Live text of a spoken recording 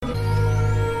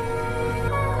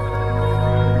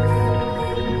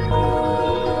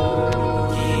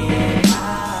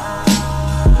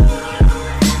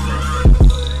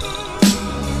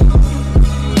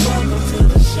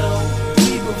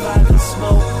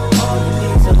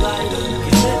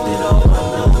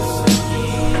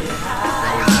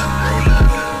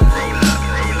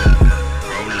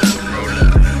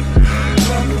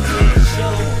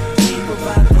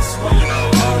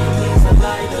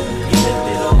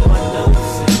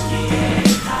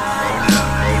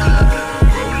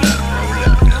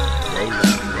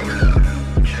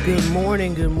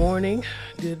Good morning,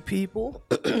 good people.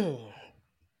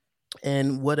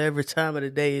 And whatever time of the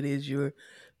day it is you're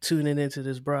tuning into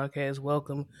this broadcast,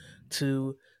 welcome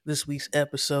to this week's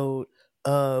episode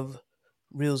of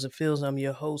Reels and Feels. I'm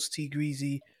your host, T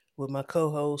Greasy, with my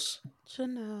co-host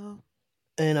Chanel.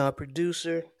 and our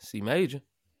producer. C Major.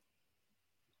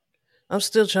 I'm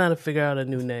still trying to figure out a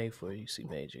new name for you, C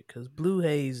Major, because Blue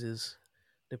Haze is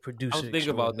the producer. I was thinking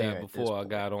about that extraordinaire at this before I point.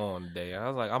 got on today. I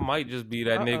was like, I might just be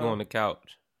that nigga on the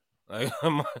couch. Like,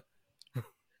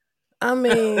 I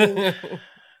mean,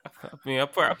 I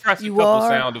pressed a you couple are,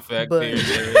 sound effects but- here and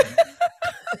there.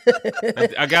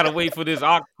 I gotta wait for this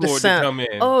aux the cord to sound. come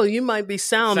in. Oh, you might be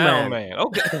Sound Man.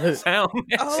 Okay. Sound man.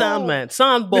 Oh. Sound Man.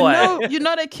 Sound Boy. You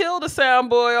know they kill the sound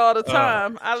boy all the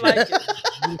time. I like it.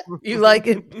 You like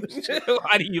it?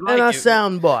 Why do you And like our it?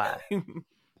 Sound Boy. I'm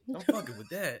fucking with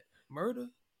that. Murder?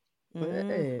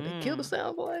 Hey, they kill the Mhm.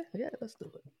 Sound Boy? Yeah, let's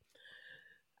do it.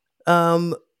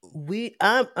 I'm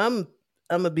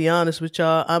gonna be honest with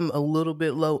y'all. I'm a little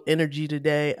bit low energy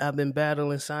today. I've been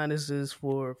battling sinuses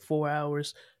for 4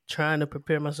 hours, trying to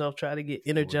prepare myself, try to get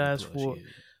energized for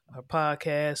our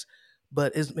podcast.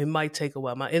 But it might take a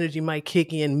while. My energy might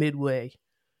kick in midway,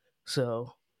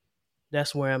 so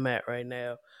that's where I'm at right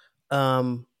now.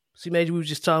 See, maybe we were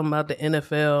just talking about the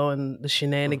NFL and the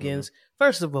shenanigans.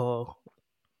 First of all,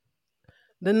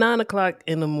 the 9 o'clock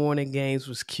in the morning games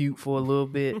was cute for a little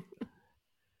bit.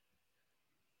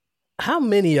 How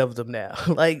many of them now?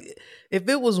 Like, if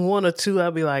it was one or two,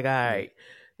 I'd be like, all right.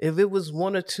 If it was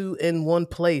one or two in one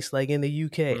place, like in the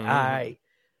UK, all right.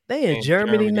 They in In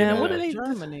Germany Germany now. now. What are they?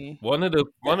 Germany. One of the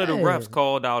refs Dang.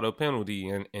 called out a penalty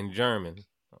in German.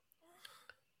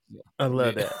 I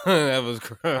love that. That was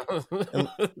gross.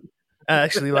 I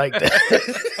actually like that.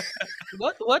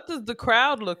 What does the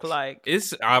crowd look like?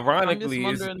 It's I'm just ironically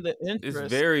wondering the it's interest.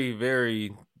 very,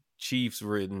 very Chiefs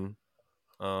ridden.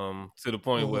 To the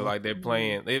point where Mhm. like they're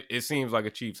playing, it seems like a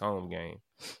Chiefs home game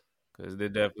because they're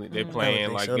I would playing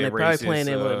think like so. their They're probably racist, playing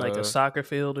in like a soccer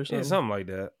field or yeah, something. something like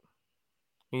that.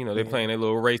 You know, they're Yeah. playing their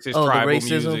little racist Oh, the tribal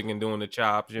racism? music and doing the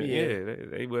chops. Yeah, Yeah.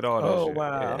 they with all that Oh, shit.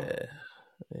 wow.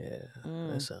 Yeah,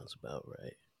 Mm. that sounds about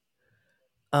right.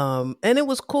 And it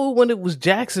was cool when it was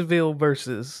Jacksonville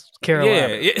versus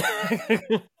Carolina. Yeah.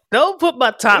 Don't put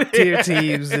my top tier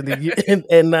teams in the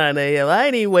at 9 a.m. I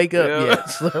ain't even wake up Yeah. yet.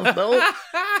 So don't.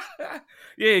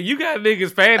 Yeah, you got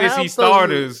niggas fantasy Absolutely.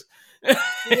 starters.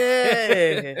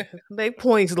 Yeah, they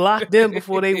points locked in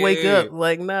before they wake Yeah. up.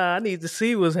 Like, nah, I need to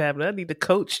see what's happening. I need to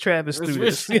coach Travis That's through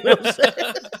this. rich. You know what I'm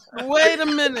saying? Wait a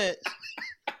minute.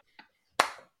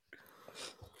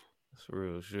 That's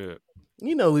real shit.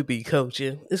 You know we be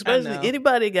coaching, especially know.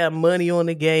 anybody got money on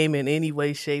the game in any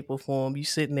way, shape, or form. You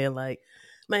sitting there like,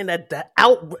 man, that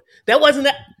wasn't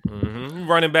that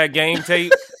Running back game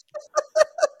tape.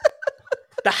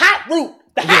 the hot route.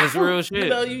 The Yeah, hot it's route. real shit. You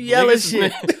know, you yelling Niggas-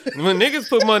 shit. When niggas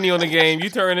put money on the game,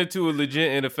 you turn into a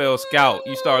legit NFL scout.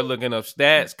 You start looking up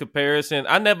stats, comparison.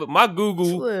 My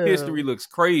Google Slim. history looks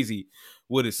crazy.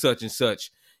 What is such and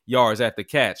such yards at the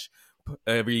catch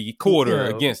every quarter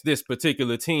Yo. against this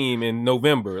particular team in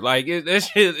November? Like that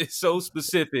shit is so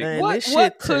specific. Man, What this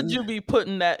shit could couldn't- you be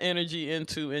putting that energy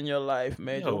into in your life,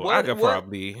 Major? Yo, what I could what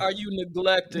probably. are you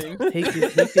neglecting? He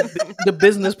could the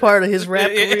business part of his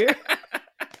rap Yeah. career.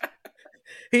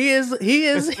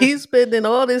 He's spending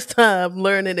all this time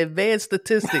learning advanced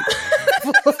statistics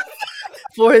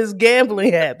for his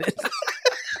gambling habits.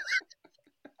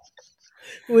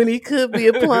 When he could be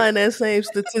applying that same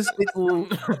statistical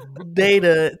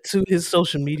data to his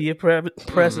social media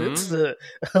presence,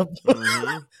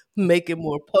 Mhm. making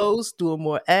more posts, doing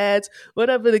more ads,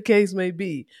 whatever the case may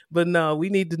be. But no, we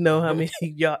need to know how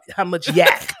much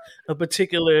yak a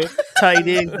particular tight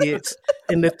end gets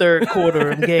in the third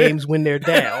quarter of games when they're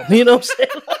down. You know what I'm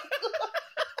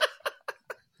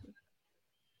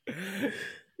saying?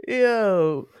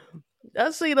 Yo,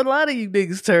 I've seen a lot of you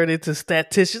niggas turn into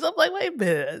statisticians. I'm like, wait a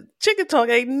minute, Chicken Talk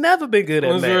ain't never been good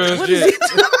at That's math. real What is he shit.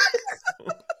 doing?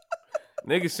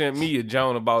 Nigga sent me a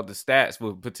joke about the stats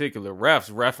with particular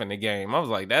refs reffing the game. I was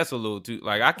like, that's a little too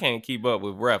like I can't keep up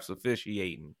with refs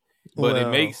officiating. But it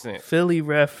Well, makes sense. Philly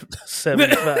ref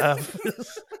 75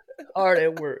 is hard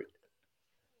at work.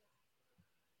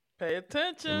 Pay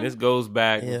attention. And this goes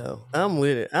back. Yeah, I'm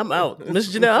with it. I'm out,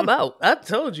 Mr. Janelle. I'm out. I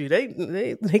told you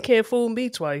they can't fool me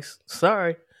twice.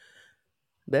 Sorry,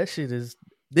 that shit is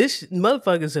this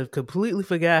motherfuckers have completely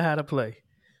forgot how to play,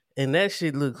 and that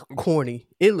shit looks corny.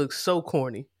 It looks so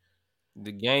corny.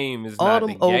 The game is All not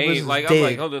them the overs game. is Like I'm like,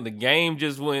 dead. hold on, the game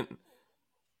just went.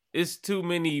 It's too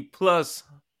many plus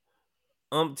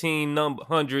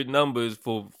hundred numbers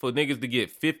for niggas to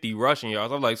get 50 rushing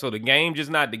yards. I'm like, so the game just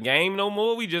not the game no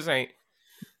more? We just ain't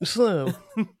Slim.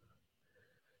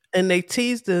 And they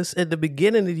teased us at the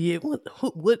beginning of the year.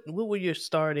 What were your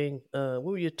starting? What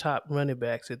were your top running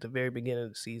backs at the very beginning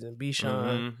of the season?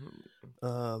 Bichon,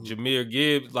 Jahmyr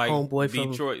Gibbs, like homeboy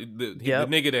Detroit, from the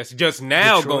nigga that's just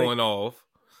now Detroit. Going off.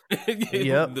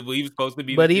 Yep, he was supposed to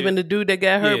be. But even the dude that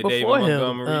got hurt before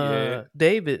him,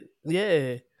 David,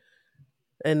 yeah.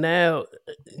 And now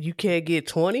you can't get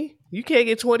 20. You can't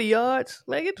get 20 yards.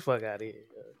 Man, get the fuck out of here.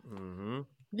 Mm-hmm.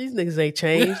 These niggas ain't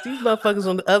changed. These motherfuckers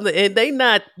on the other end, they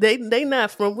not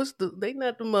from they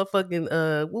not the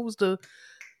motherfucking what was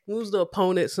the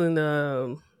opponents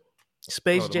in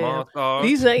Space Jam?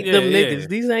 These ain't them niggas.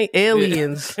 These ain't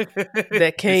aliens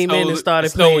that came in and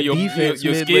started playing defense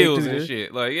your skills and this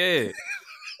shit. Like, yeah.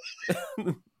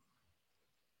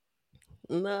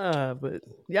 Nah, but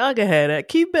y'all can have that.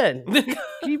 Keep betting.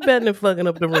 Keep betting and fucking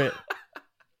up the rent.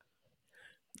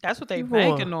 That's what they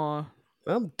banking on.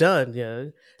 I'm done, yeah.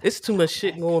 It's too much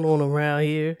shit going on around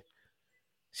here.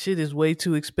 Shit is way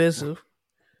too expensive.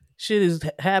 Shit is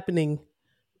happening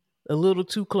a little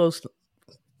too close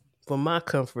for my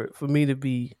comfort for me to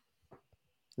be.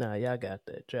 Nah, y'all got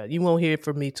that. You won't hear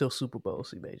from me till Super Bowl,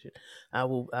 C Major. I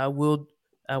will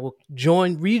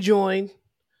rejoin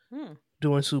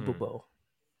during Super Bowl.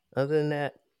 Other than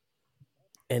that,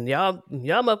 and y'all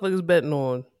motherfuckers betting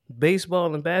on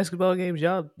baseball and basketball games,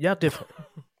 y'all different.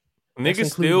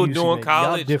 Niggas still doing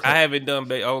college. I haven't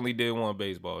done. I only did one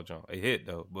baseball jump. It hit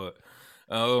though, but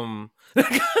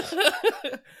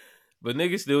but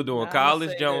niggas still doing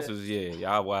college jumps.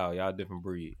 Y'all different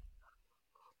breed.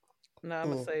 Now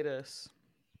I'm gonna say this.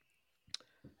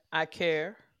 I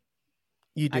care.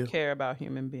 You do. I care about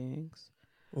human beings.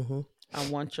 Mm-hmm. I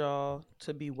want y'all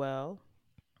to be well.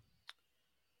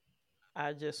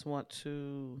 I just want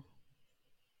to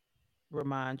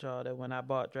remind y'all that when I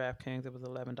bought DraftKings, it was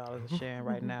 $11 a share, and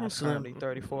right now it's currently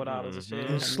 $34 a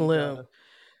share. Slim.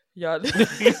 Y'all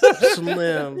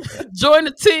Slim. Join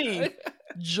the team.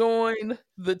 Join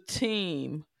the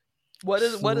team. What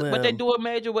they doing,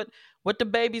 Major? What the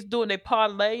babies doing? They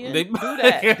parlaying? Do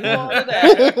that. Do all of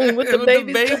that. What the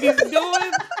babies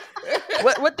doing?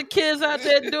 What the kids out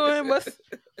there doing?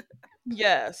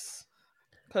 Yes.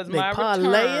 Because my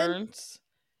returns.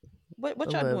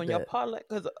 What y'all doing? Y'all parlay?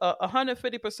 Because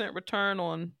 150% return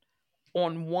on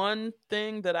one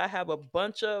thing that I have a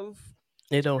bunch of.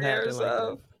 It don't happen like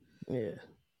that. Yeah.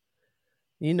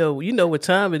 You know what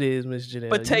time it is, Miss Janelle.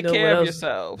 But take care of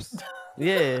yourselves.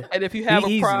 Yeah. And if you have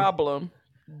a problem,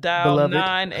 dial Beloved.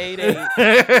 988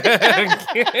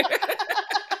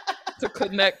 to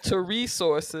connect to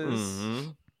resources. Mm-hmm.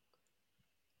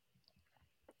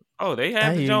 Oh, they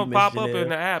have the jump pop up in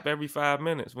the app every 5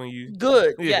 minutes when you.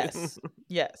 Good. Yes.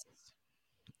 Yes.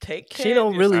 Take care. She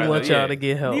don't really want y'all to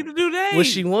get help. Neither do they. What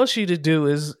she wants you to do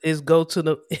is go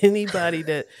to anybody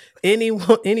that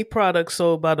any product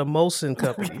sold by the Molson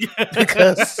company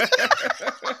because.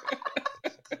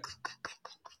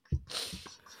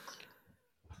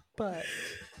 But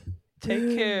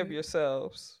take care of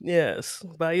yourselves. Yes,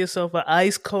 buy yourself an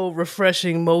ice cold,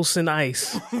 refreshing Molson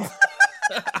Ice.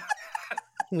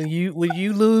 When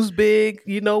you lose big,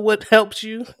 you know what helps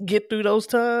you get through those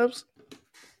times?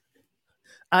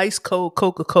 Ice cold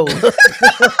Coca-Cola.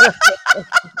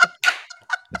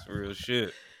 That's real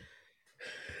shit.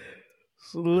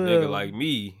 Slim. Nigga like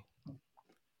me.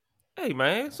 Hey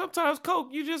man, sometimes Coke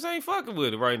you just ain't fucking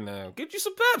with it right now. Get you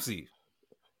some Pepsi.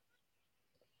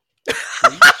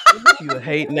 You a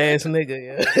hating ass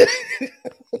nigga,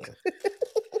 yeah.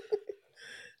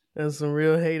 That's some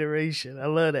real hateration. I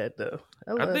love that though.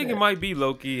 I think it might be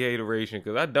low key hateration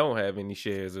because I don't have any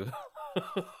shares of.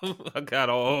 I got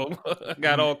all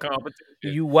competition.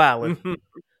 You wildin'.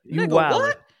 You Nigga, wildin'.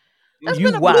 what? That's you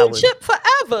been a wildin'. blue chip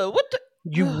forever. What the?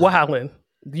 You wildin'.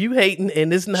 You hating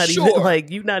and it's not even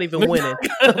like you not even winning.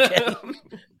 Okay.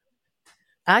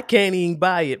 I can't even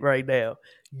buy it right now.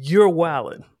 You're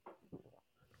wildin'.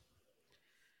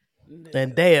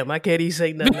 And damn, I can't even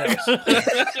say nothing else.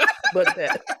 But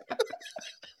that.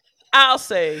 I'll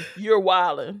say you're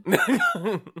wildin'.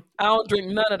 I don't drink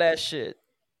none of that shit.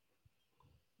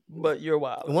 But you're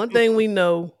wildin'. One thing we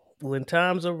know, when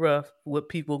times are rough, what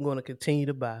people are going to continue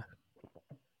to buy.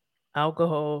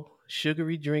 Alcohol,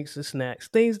 sugary drinks and snacks.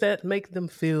 Things that make them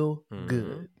feel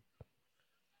good.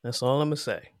 That's all I'm going to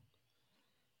say.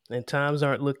 And times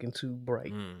aren't looking too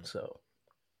bright. So.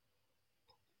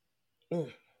 Look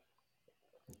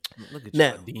at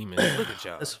y'all demons. Look at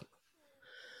y'all.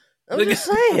 I'm just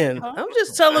saying. I'm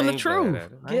just telling the truth.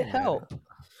 Get help.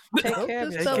 Take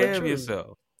care of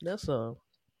yourself. That's all.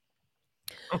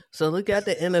 So look at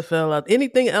the NFL out.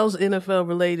 Anything else NFL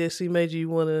related? C Major, you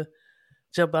want to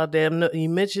jump out there? No, you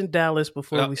mentioned Dallas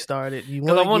before we started. You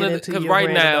Because want I to get wanted, into because your right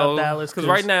rant about now, Dallas? because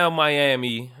right now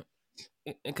Miami,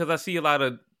 because I see a lot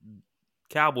of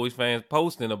Cowboys fans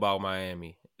posting about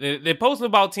Miami. They're posting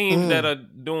about teams that are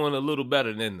doing a little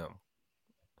better than them,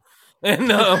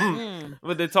 and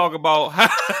but they talk about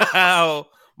how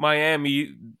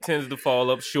Miami tends to fall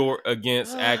up short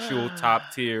against actual top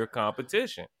tier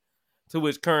competition, to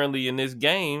which currently in this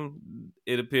game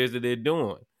it appears that they're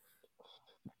doing.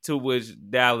 To which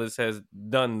Dallas has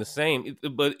done the same,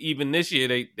 but even this year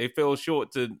they fell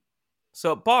short to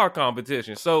subpar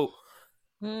competition. So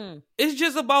it's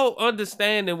just about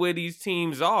understanding where these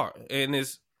teams are, and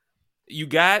it's you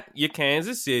got your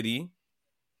Kansas City,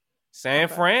 San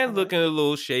Fran looking a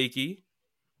little shaky,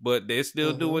 but they're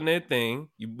still doing their thing.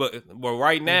 But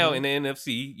right now in the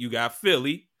NFC, you got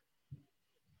Philly.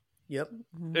 Yep.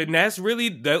 And that's really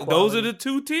those are the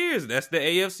two tiers. That's the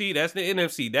AFC. That's the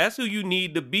NFC. That's who you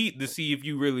need to beat to see if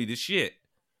you really the shit.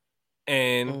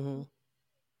 And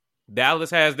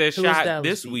Dallas has their shot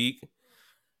this week.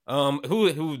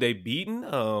 Who they beaten?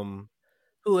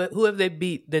 Who have they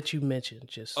beat that you mentioned?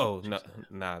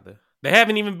 Neither. They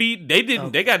haven't even beat. They didn't.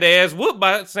 Okay. They got their ass whooped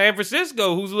by San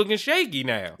Francisco, who's looking shaky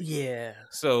now. Yeah.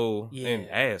 So and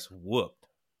ass whooped,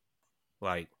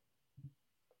 like.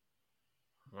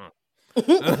 But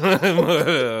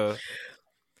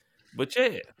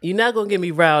yeah, you're not gonna get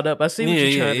me riled up. I see what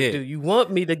you're trying to do. You want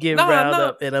me to get riled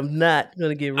up, and I'm not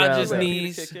gonna get riled up.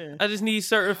 I just need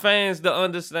certain fans to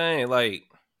understand, like,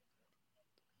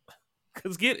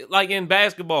 cause in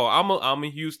basketball, I'm a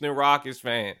Houston Rockets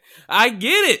fan. I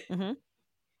get it.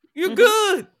 You're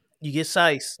good. You get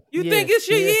size. You think it's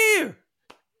your year?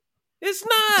 It's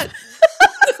not.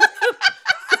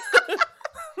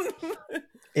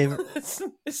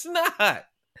 It's not.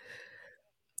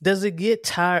 Does it get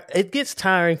tired? It gets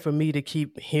tiring for me to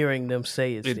keep hearing them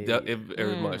say it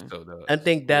very much so does. I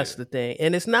think that's the thing.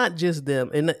 And it's not just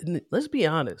them. And let's be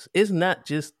honest, it's not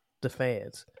just the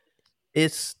fans.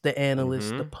 It's the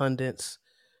analysts, the pundits,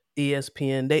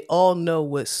 ESPN. They all know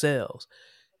what sells.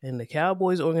 And the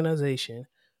Cowboys organization,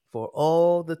 for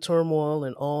all the turmoil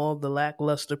and all the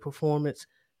lackluster performance,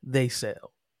 they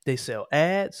sell. They sell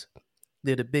ads.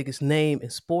 They're the biggest name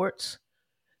in sports.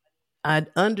 I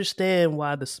understand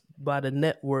why the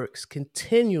networks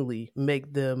continually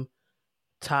make them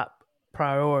top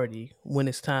priority when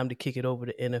it's time to kick it over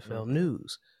to NFL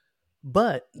news.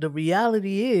 But the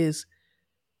reality is,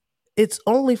 it's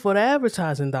only for the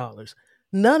advertising dollars.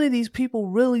 None of these people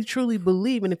really truly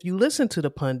believe, and if you listen to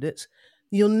the pundits,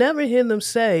 you'll never hear them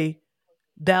say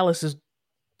Dallas is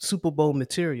Super Bowl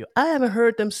material. I haven't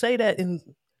heard them say that in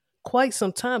quite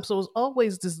some time. So it's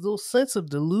always this little sense of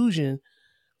delusion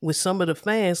with some of the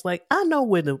fans. Like, I know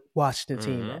where the Washington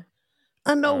team at.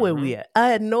 I know where we at. I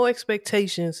had no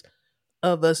expectations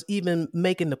of us even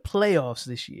making the playoffs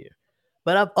this year.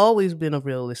 But I've always been a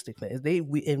realistic fan.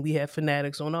 We have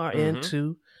fanatics on our end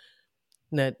too.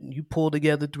 That you pull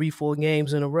together 3-4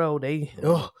 games in a row,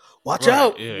 watch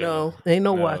out. Yeah. No, ain't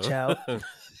no watch out.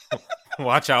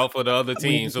 Watch out for the other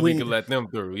team so we can let them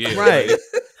through. Yeah. Right.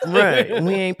 Right.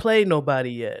 We ain't played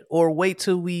nobody yet. Or wait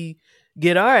till we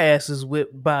get our asses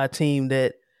whipped by a team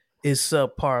that is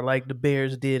subpar like the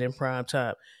Bears did in prime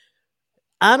time.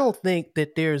 I don't think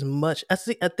that there's much. I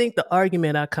think the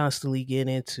argument I constantly get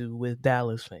into with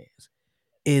Dallas fans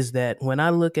is that when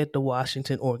I look at the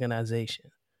Washington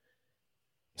organization,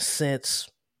 since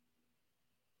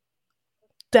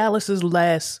Dallas's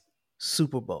last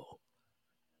Super Bowl,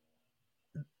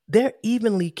 they're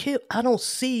evenly killed. I don't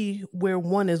see where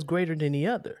one is greater than the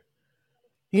other.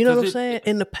 You know what I'm saying?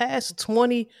 In the past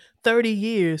 20, 30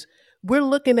 years, we're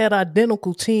looking at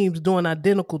identical teams doing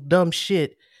identical dumb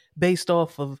shit based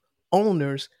off of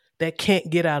owners that can't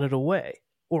get out of the way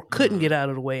or couldn't get out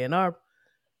of the way in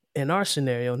our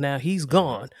scenario. Now he's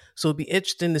gone. So it'd be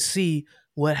interesting to see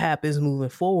what happens moving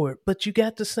forward. But you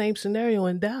got the same scenario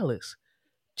in Dallas.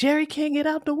 Jerry can't get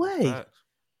out the way. Right.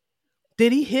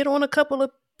 Did he hit on a couple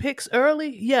of picks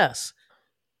early? Yes.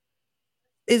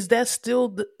 Is that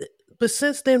still but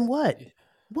since then what?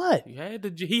 What? He had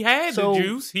the juice. He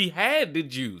had the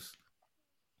juice.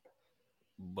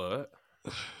 But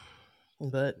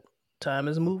time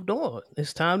has moved on.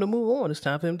 It's time to move on. It's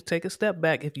time for him to take a step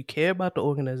back. If you care about the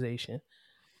organization,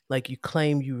 like you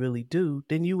claim you really do,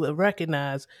 then you will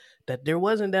recognize that there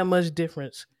wasn't that much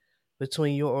difference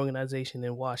between your organization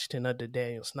and Washington under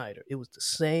Daniel Snyder. It was the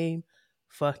same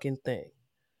fucking thing.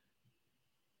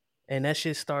 And that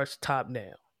shit starts top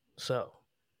down. So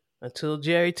until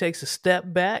Jerry takes a step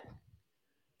back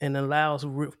and allows,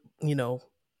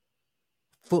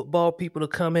 football people to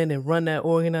come in and run that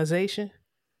organization,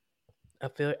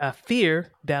 I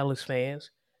fear Dallas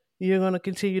fans, you're going to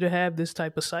continue to have this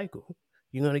type of cycle.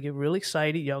 You're going to get really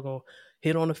excited. Y'all going to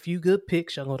hit on a few good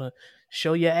picks. Y'all going to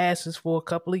show your asses for a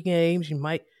couple of games. You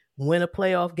might win a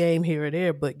playoff game here or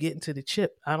there, but getting to the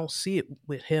chip, I don't see it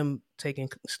with him taking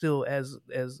still as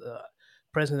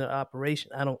president of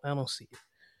operation. I don't see it.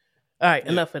 All right,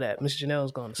 enough of that. Miss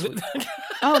Janelle's gone to sleep.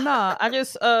 Oh no, I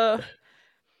just I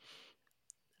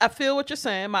feel what you're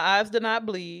saying. My eyes did not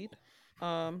bleed.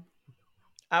 I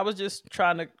was just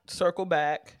trying to circle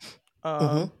back.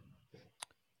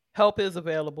 Help is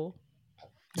available.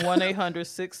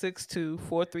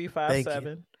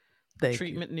 1-800-662-4357.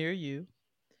 Treatment near you.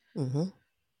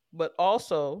 But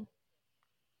also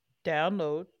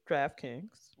download DraftKings,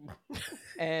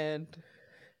 and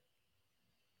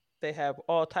they have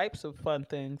all types of fun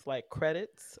things like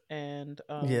credits and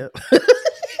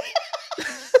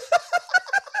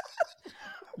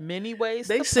many ways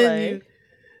to play.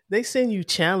 They send you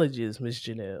challenges, Miss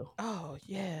Janelle. Oh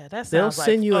yeah, that sounds They'll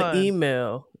send you fun. an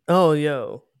email. Oh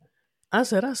yo, I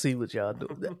said I see what y'all do.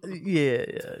 Yeah.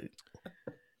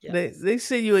 Yes. They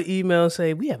send you an email and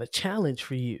say we have a challenge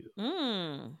for you.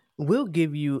 We'll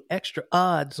give you extra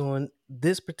odds on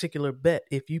this particular bet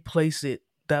if you place it.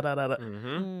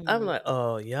 I'm like,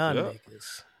 oh y'all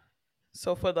niggas.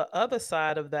 So for the other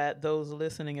side of that, those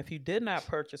listening, if you did not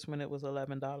purchase when it was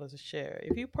 $11 a share,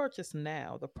 if you purchase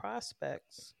now, the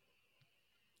prospects,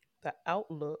 the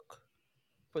outlook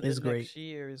for the next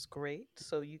year is great.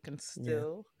 So you can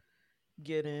still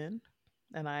get in,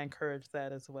 and I encourage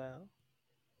that as well.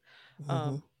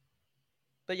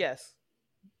 But yes,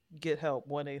 get help.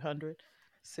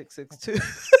 1-800-662.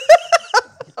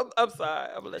 I'm sorry.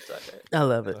 I'm gonna let y'all go. I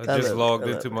love it. I just logged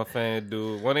into my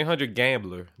FanDuel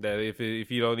 1-800-GAMBLER. That if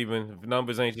you don't even, if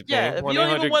numbers ain't your thing. If you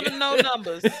don't even want to know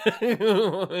numbers,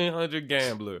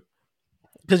 1-800-GAMBLER.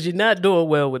 Because you're not doing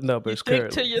well with numbers. You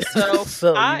think currently. to yourself,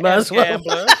 so I you am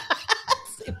gambler.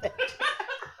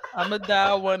 I'm gonna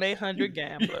dial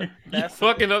 1-800-GAMBLER. That's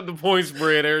fucking up the point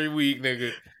spread every week,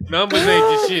 nigga. Numbers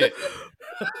ain't your shit.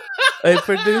 Hey,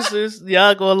 producers,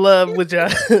 y'all gonna love what y'all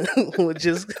what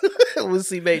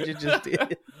C Major just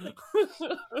did.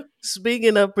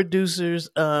 Speaking of producers,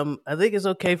 I think it's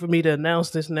okay for me to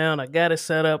announce this now, and I got it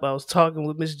set up. I was talking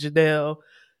with Miss Janelle,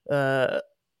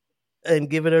 and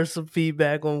giving her some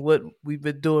feedback on what we've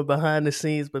been doing behind the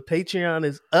scenes. But Patreon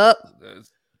is up.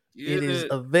 It is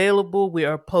available. We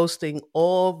are posting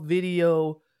all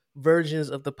video versions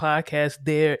of the podcast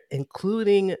there,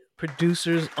 including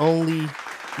producers only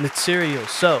material.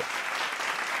 So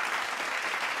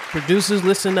producers,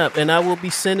 listen up, and I will be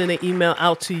sending an email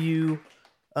out to you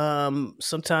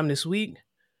sometime this week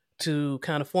to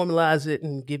kind of formalize it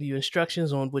and give you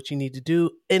instructions on what you need to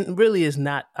do. And really is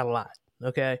not a lot.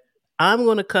 Okay. I'm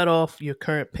going to cut off your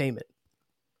current payment,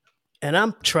 and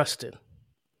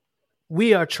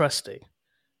we are trusting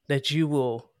that you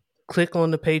will click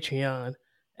on the Patreon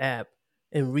app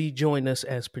and rejoin us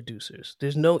as producers.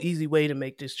 There's no easy way to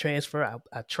make this transfer.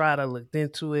 I tried, I looked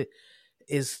into it.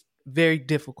 It's very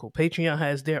difficult. Patreon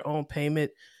has their own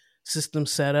payment system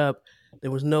set up. There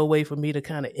was no way for me to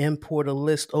kind of import a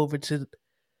list over to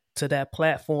that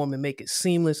platform and make it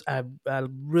seamless. I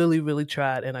really, really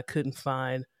tried, and I couldn't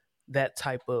find that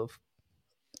type of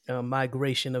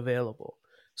migration available.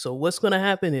 So what's going to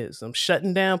happen is I'm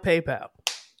shutting down PayPal.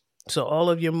 So all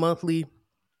of your monthly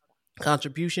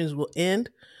contributions will end.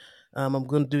 I'm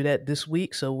going to do that this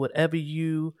week. So whatever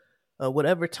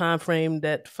time frame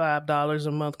that $5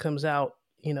 a month comes out,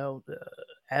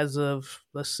 as of,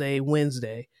 let's say,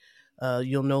 Wednesday,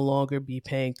 you'll no longer be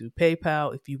paying through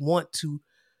PayPal. If you want to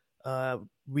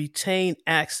retain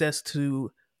access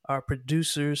to our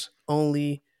producers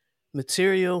only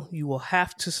material, you will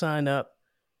have to sign up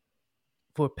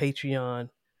for Patreon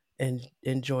and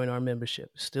join our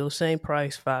membership. Still the same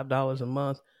price, $5 a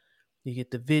month. You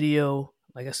get the video.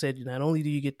 Like I said, not only do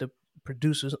you get the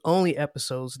producers only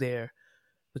episodes there,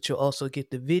 but you'll also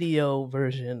get the video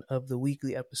version of the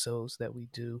weekly episodes that we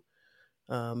do.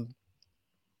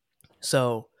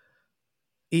 So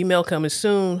email coming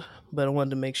soon, but I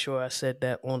wanted to make sure I said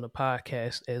that on the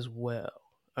podcast as well.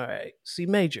 All right. C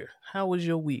Major, how was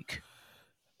your week?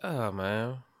 Oh,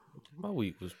 man. My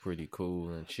week was pretty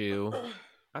cool and chill.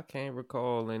 I can't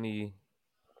recall anything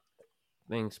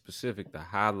specific to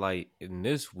highlight in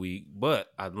this week,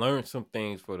 but I learned some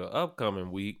things for the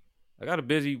upcoming week. I got a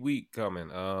busy week coming.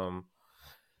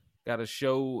 Got a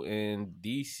show in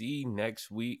DC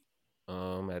next week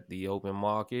at the open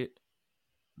market.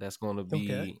 That's going to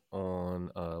be on,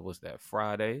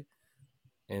 Friday.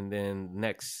 And then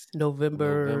next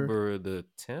November the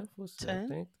 10th was 10? I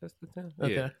think that's the 10th.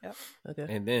 Okay. Yeah. Yep. Okay.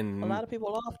 And then A lot of people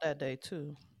off that day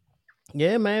too.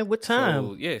 Yeah, man. What time?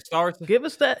 So yeah, it starts. Give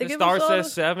us that. It Give starts us all at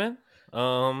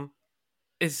 7.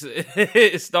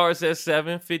 It starts at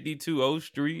 752 O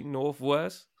Street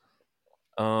Northwest.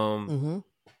 And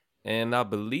I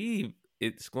believe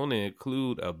it's going to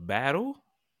include a battle.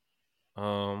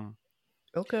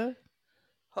 Okay.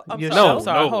 I'm No,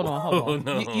 sorry. no. Hold on.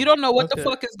 No. You don't know what the Okay.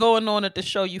 fuck is going on at the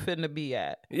show you finna be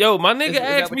at. Yo, my nigga Is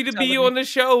that asked what me you're to be telling on the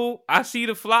show. I see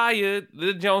the flyer.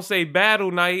 The Jones say battle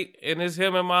night, and it's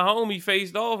him and my homie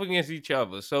faced off against each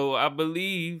other. So I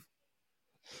believe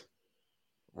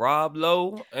Rob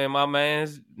Lowe and my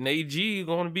man's Nate G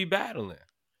going to be battling.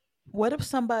 What if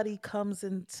somebody comes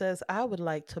and says, "I would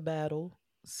like to battle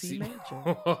C Major"?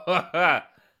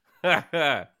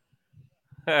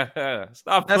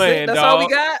 Stop That's playing, it. That's dog. all we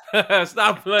got.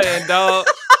 Stop playing, dog.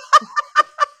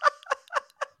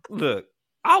 Look,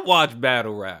 I watch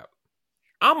battle rap.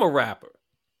 I'm a rapper.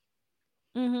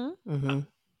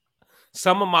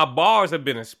 Some of my bars have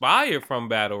been inspired from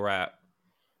battle rap,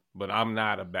 but I'm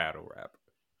not a battle rapper.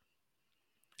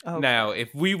 Okay. Now,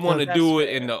 if we want to do it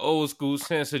in the old school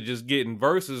sense of just getting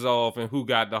verses off and who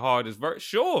got the hardest verse,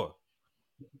 sure.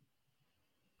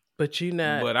 But you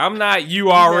not. But I'm not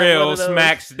URL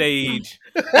smack stage.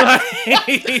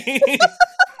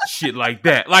 Shit like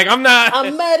that. Like I'm not.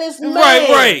 I met his man.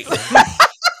 Right.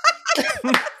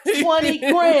 20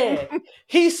 grand.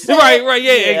 He said. Right.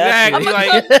 Yeah, exactly.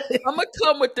 I'm gonna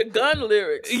come with the gun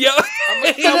lyrics. Yo. I'm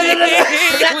gonna come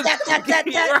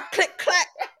with click clack.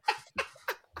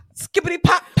 Skippity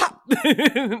pop pop.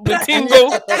 The tingle.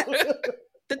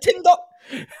 The tingle.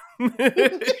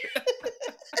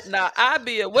 Now I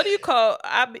be a what do you call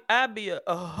I be a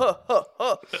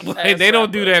Hey, they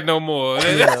don't do that no more.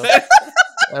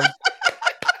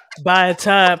 Buying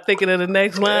time, thinking of the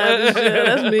next line.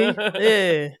 That's me.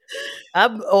 Yeah.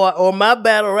 Or my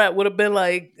battle rap would have been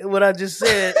like what I just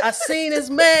said. I seen his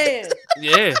man.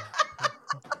 Yeah.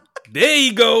 There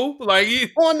you go. Like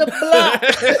on the block.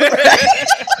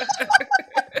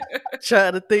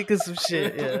 Trying to think of some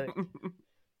shit. Yeah.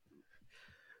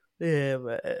 Yeah,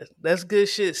 man. That's good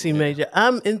shit, C Major.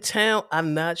 I'm in town.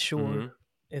 I'm not sure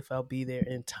if I'll be there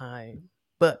in time,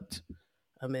 but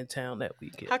I'm in town that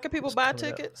weekend. How can people buy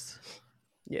tickets?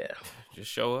 Yeah.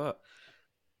 Just show up.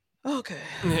 Okay.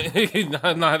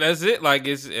 no, that's it. Like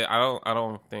I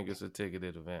don't think it's a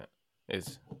ticketed event.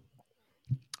 Is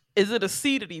it a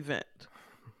seated event?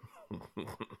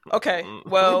 Okay.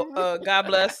 Well, God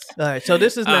bless. All right. So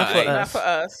this is not for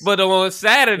us. But on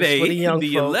Saturday,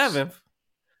 the 11th,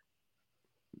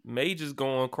 Major's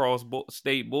going across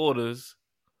state borders.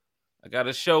 I got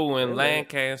a show in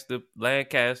Lancaster,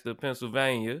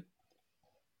 Pennsylvania.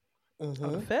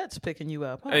 The Fed's picking you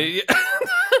up, huh? Yeah.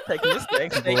 Taking this thing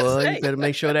state boy, to state. you better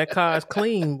make sure that car is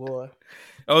clean, boy.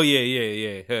 Oh yeah.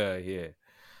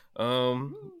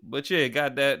 But yeah,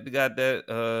 got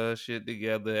that shit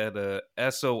together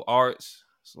at SO Arts.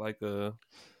 It's like a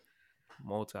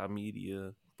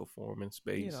multimedia performance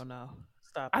space. You don't know.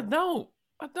 Stop it. I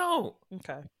don't.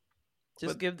 Okay.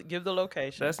 Just give the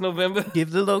location. That's November.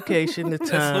 Give the location, the time.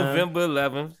 That's November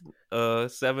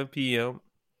 11th, 7 p.m.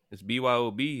 It's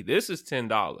BYOB. This is $10.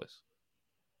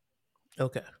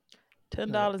 Okay.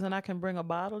 $10 and I can bring a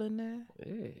bottle in there?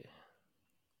 Yeah.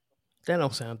 That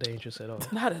don't sound dangerous at all.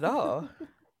 Not at all.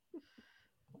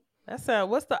 That sound.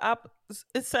 What's the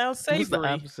It sounds savory.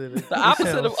 The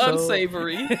opposite of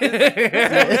unsavory.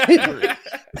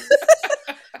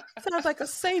 Sounds like a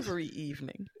savory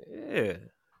evening. Yeah.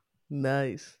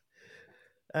 Nice.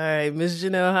 All right, Miss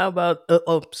Janelle, how about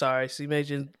sorry, C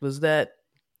Major, was that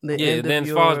the end then of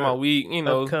as far as your my week,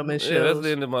 upcoming shows? Yeah, that's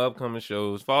the end of my upcoming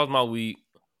shows. As far as my week,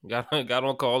 got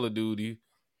on Call of Duty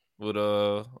with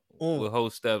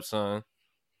host stepson.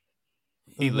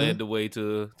 He led the way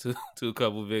to a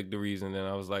couple victories, and then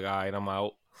I was like, all right, I'm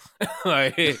out.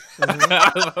 Like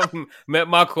I met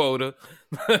my quota.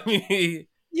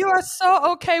 You are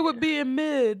so okay with being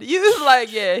mid. You was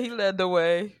like, yeah, he led the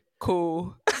way.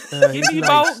 Cool. Give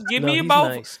me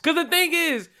about. Because the thing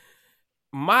is,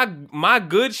 my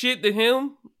good shit to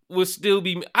him would still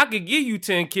be. I could give you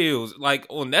 10 kills. Like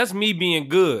that's me being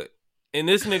good, and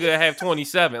this nigga have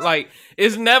 27. Like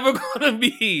it's never gonna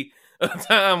be a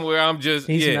time where I'm just.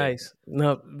 He's nice.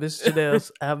 No, Mr.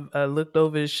 Chanel's. I looked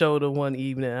over his shoulder one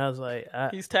evening. I was like,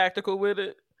 he's tactical with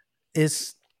it.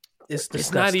 It's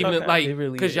not even like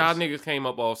really because y'all niggas came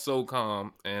up off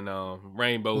SOCOM and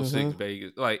Rainbow Six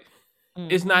Vegas. Like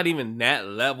it's not even that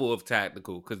level of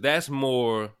tactical because that's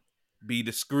more be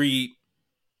discreet,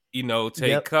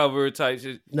 take cover type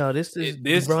shit. No, this is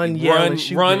this run,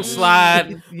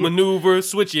 slide, maneuver,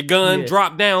 switch your gun,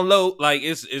 drop down low. Like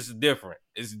it's different.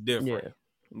 It's different.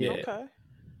 Yeah. Okay.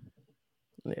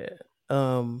 Yeah.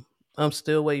 I'm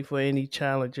still waiting for any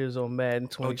challengers on Madden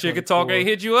 2024. Oh, Chicken Talk ain't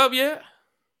hit you up yet?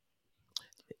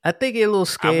 I think he's a little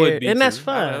scared, and that's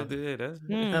fine.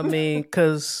 I mean,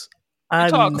 because you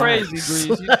talk crazy, Grease.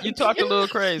 You talk a little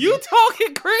crazy. You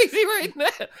talking crazy right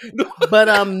now. But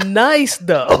I'm nice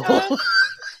though.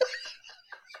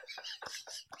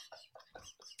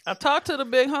 I talked to the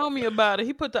big homie about it.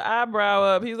 He put the eyebrow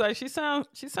up. He's like, she sounds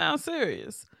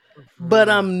serious. But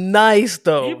I'm nice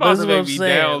though. You about That's to what make I'm me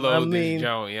saying. download this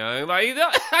joint, yo. Like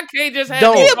I can't just have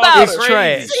don't. you talking It's crazy.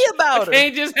 trash. See about her. I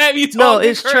can't just have you talking No,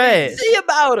 it's crazy. trash. See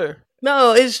about her.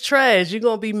 No, it's trash. You're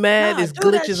gonna be mad. There's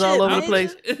glitches all over the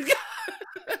place.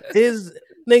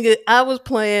 Nigga, I was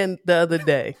playing the other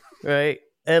day, right?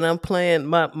 And I'm playing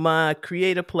my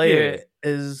creator player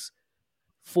is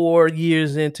 4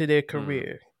 years into their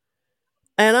career.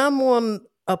 And I'm on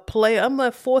a play, I'm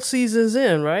like 4 seasons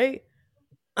in, right?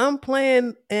 I'm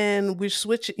playing and we're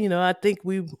switching, I think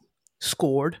we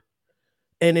scored.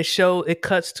 And it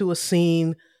cuts to a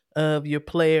scene of your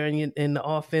player and the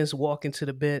offense walking to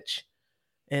the bench.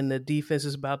 And the defense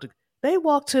is they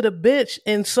walk to the bench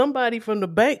and somebody from the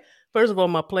bank. First of all,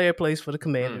 my player plays for the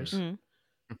Commanders.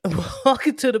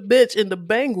 Walking to the bench and the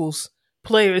Bengals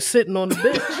player is sitting on the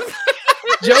bench.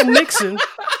 Joe Mixon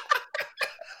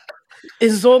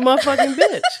is on my fucking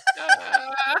bench.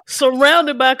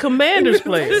 Surrounded by Commanders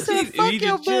players. Fuck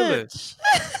your bitch.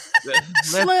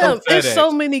 Slim, there's so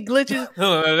many glitches.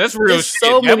 That's real shit.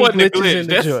 So many that wasn't glitches a in glitch.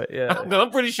 the joint. Yeah.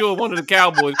 I'm pretty sure one of the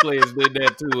Cowboys players did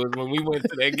that too when we went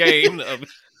to that game.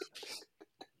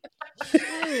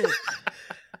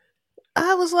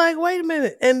 I was like, wait a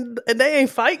minute, and they ain't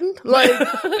fighting. Like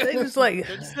they just like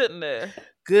they're just sitting there.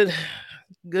 Good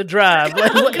drive.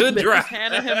 Like, good drive.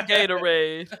 Handing him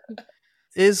Gatorade.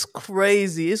 It's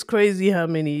crazy. It's crazy how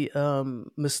many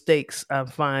mistakes I'm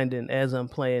finding as I'm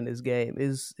playing this game.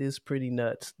 Is pretty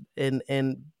nuts. And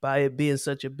by it being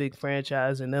such a big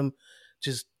franchise and them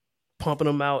just pumping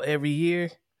them out every year,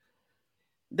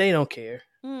 they don't care.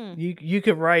 You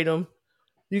can write them.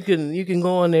 You can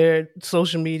go on their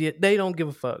social media. They don't give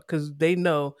a fuck because they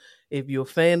know if you're a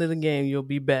fan of the game, you'll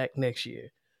be back next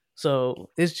year. So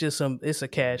it's just it's a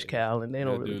cash cow, and they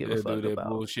don't really give a fuck about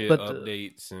bullshit but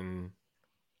updates and.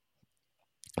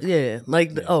 Yeah,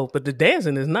 but the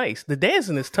dancing is nice. The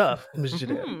dancing is tough, Mr.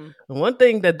 Janelle. The one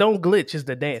thing that don't glitch is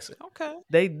the dancing. Okay.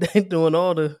 They doing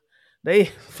all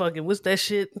they fucking, what's that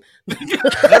shit? What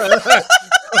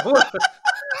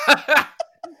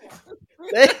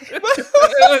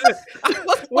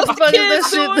the fuck is that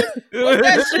shit? What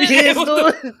that kids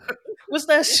doing? What's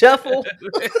that shuffle?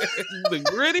 The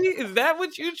gritty? Is that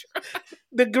what you try?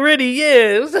 The gritty,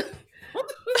 yeah.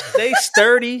 They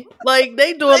sturdy. Like,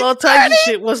 they doing all types of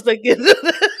shit once they get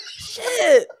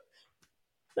shit.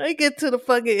 They get to the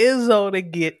fucking end zone and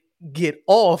get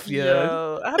off,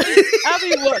 yo. I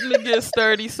be wanting to get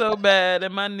sturdy so bad,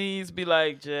 and my knees be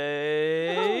like,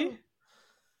 Jay,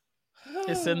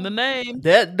 it's in the name.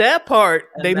 That part,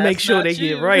 and they make sure they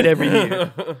get right every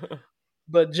year.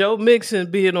 But Joe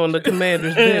Mixon being on the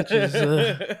Commanders bench is...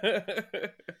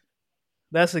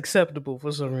 that's acceptable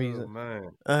for some reason. Oh,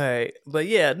 man. All right, but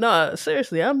yeah, no,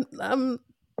 seriously, I'm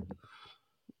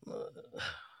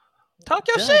talk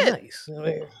your shit.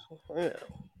 Nice.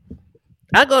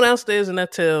 I go downstairs and I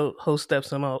tell host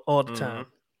steps all the time,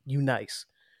 you nice.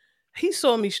 He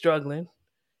saw me struggling,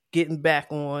 getting back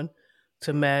on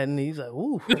to Madden. He's like,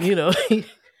 ooh,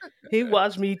 he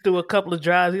watched me through a couple of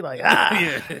drives. He's like,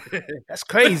 that's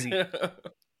crazy.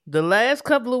 The last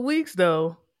couple of weeks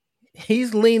though,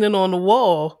 he's leaning on the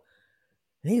wall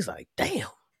and he's like, damn.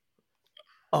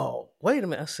 Oh, wait a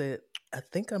minute. I said, I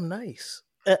think I'm nice.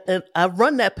 And I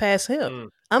run that past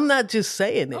him. I'm not just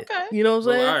saying it. Okay. You know what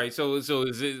I'm saying? All right. So is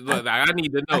it? Look, I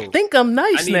need to know. I think I'm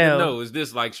nice now. I need to know. Is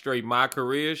this like straight my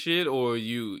career shit, or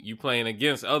you playing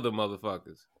against other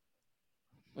motherfuckers?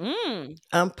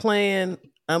 I'm playing.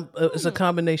 It's a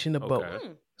combination of both. Okay.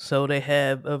 So they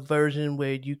have a version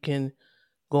where you can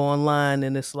go online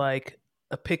and it's like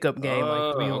a pickup game,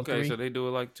 like 3-on-3. Okay, so they do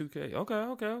it like 2K.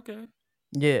 Okay.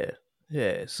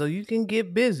 Yeah. So you can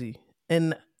get busy,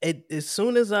 and as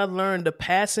soon as I learned the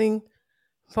passing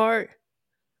part,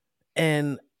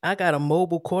 and I got a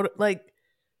mobile quarter, like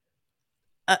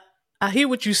I hear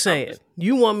what you're saying.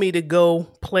 You want me to go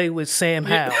play with Sam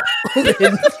Howell? You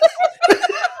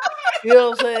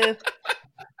know what I'm saying?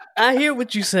 I hear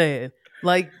what you're saying.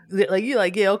 Like you're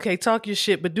like, yeah, okay, talk your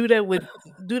shit, but do that with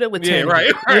 10. Right.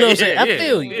 You know what I'm saying? I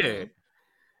feel you. Yeah.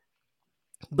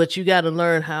 But you got to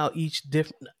learn how each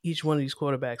one of these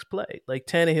quarterbacks play. Like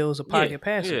Tannehill is a pocket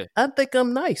passer. Yeah. I think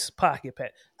I'm nice pocket pass.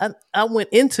 I went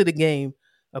into the game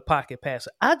a pocket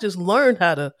passer. I just learned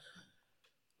how to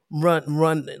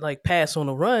run like pass on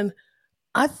a run.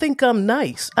 I think I'm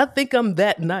nice. I think I'm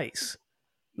that nice.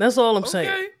 That's all I'm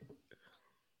saying.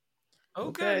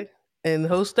 Okay. And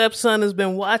her stepson has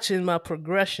been watching my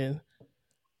progression,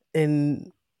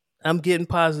 and I'm getting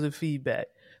positive feedback.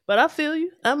 But I feel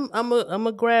you. I'm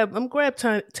a grab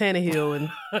Tannehill, and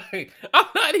I'm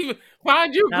not even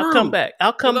find your I'll group. come back.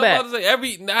 I'll come I'm back. about to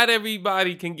say not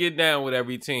everybody can get down with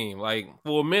every team. Like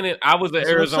for a minute, I was an That's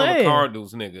what I'm Arizona saying.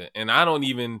 Cardinals nigga, and I don't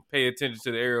even pay attention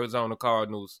to the Arizona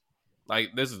Cardinals.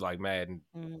 Like this is like Madden.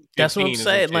 That's what I'm 15 or some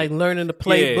saying. shit. Like learning the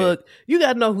playbook. You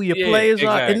got to know who your players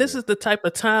are. And this exactly. is the type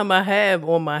of time I have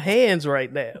on my hands right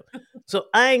now. So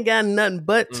I ain't got nothing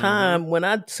but time. When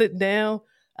I sit down,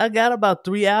 I got about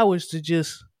 3 hours to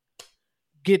just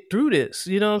get through this.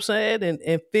 You know what I'm saying?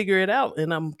 And figure it out.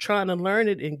 And I'm trying to learn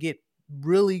it and get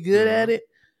really good at it.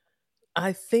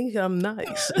 I think I'm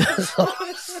nice. So,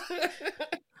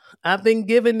 I've been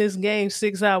giving this game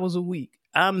 6 hours a week.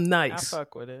 I'm nice. I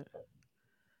fuck with it.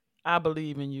 I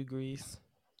believe in you, Grease.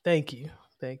 Thank you.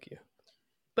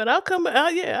 But I'll come.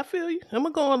 Yeah, I feel you. I'm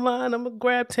gonna go online. I'm gonna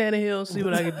grab Tannehill, see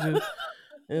what I can do,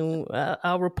 and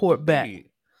I'll report back.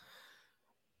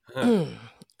 All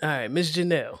right, Miss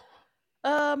Janelle.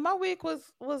 My week was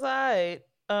alright.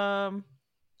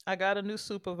 I got a new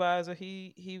supervisor.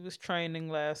 He was training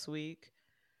last week.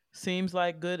 Seems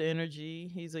like good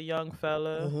energy. He's a young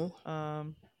fella.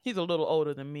 He's a little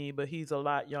older than me, but he's a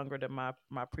lot younger than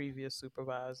my previous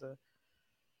supervisor.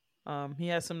 He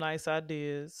has some nice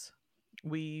ideas.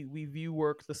 We view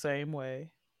work the same way.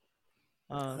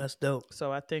 That's dope.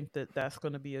 So I think that's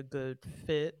going to be a good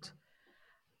fit.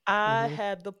 I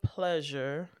had the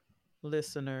pleasure,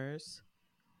 listeners,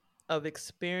 of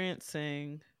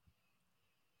experiencing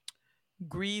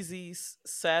Greasy's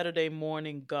Saturday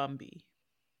morning Gumby.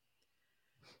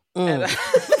 Wait.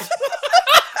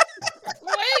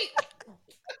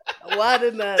 Why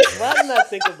didn't I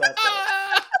think about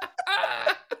that?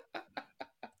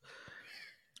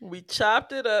 We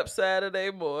chopped it up Saturday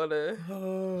morning.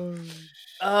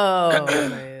 Oh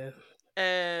man.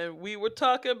 And we were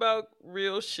talking about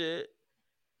real shit.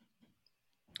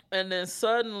 And then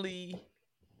suddenly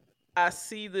I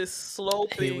see this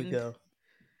sloping.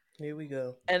 Here we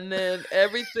go. And then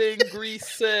everything Grease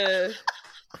said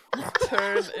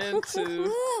turned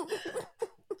into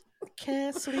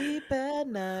can't sleep at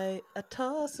night. I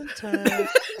toss and turn.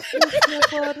 Looking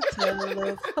for the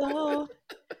telephone.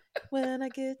 When I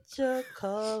get your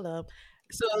call up.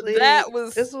 So see, that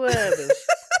was. That's what happens.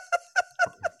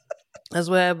 That's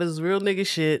what happens. Real nigga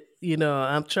shit. You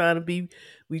know,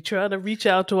 we try to reach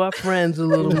out to our friends a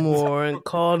little more and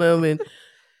call them, and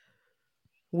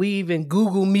we even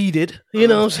Google Meeted. You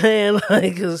know what I'm saying?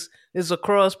 Like, cause it's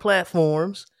across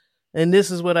platforms, and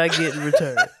this is what I get in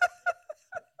return.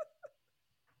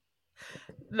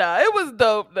 Nah, it was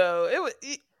dope though.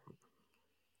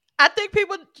 I think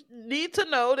people need to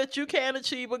know that you can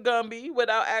achieve a Gumby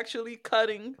without actually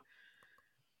cutting.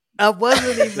 I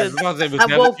wasn't even.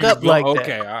 I woke up like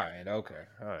that. Okay,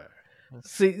 all right.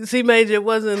 See, Major, it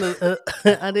wasn't.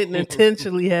 I didn't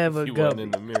intentionally have a you Gumby. wasn't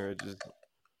in the mirror, just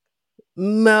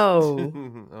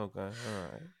no. Okay,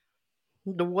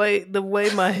 all right. The way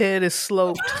my head is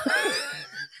sloped.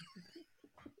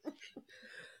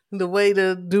 The way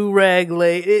the do-rag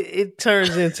lay, it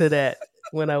turns into that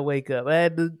when I wake up. I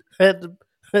had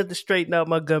to straighten out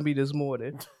my Gumby this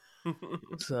morning.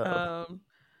 So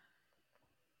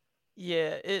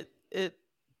yeah, it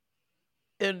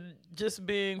and just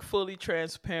being fully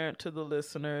transparent to the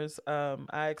listeners,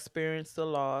 I experienced a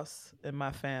loss in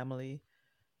my family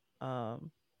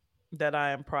that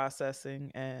I am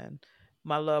processing, and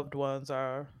my loved ones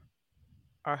are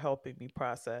helping me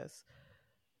process.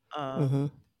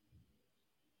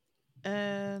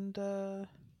 And I'm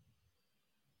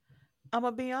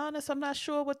gonna be honest, I'm not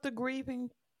sure what the grieving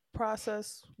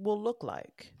process will look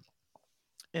like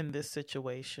in this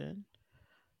situation.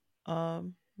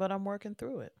 But I'm working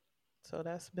through it. So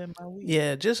that's been my week.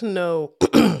 Yeah, just know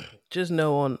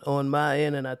on my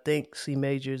end, and I think C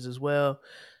Majors as well.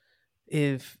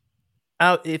 If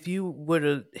you were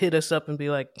to hit us up and be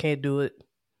like, can't do it,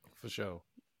 for sure,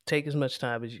 take as much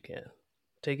time as you can.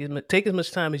 Take as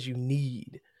much time as you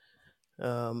need.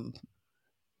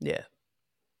 Yeah,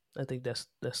 I think that's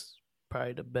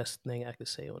probably the best thing I could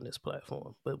say on this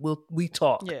platform. But we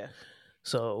talk. Yeah.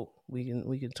 So we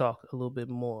can talk a little bit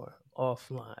more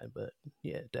offline. But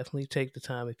yeah, definitely take the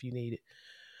time if you need it.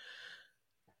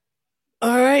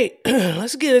 All right. right,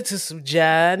 let's get into some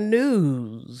Jai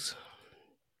news.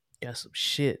 Got some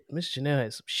shit. Miss Janelle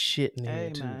had some shit in here Hey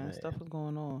too, man, man. stuff is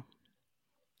going on.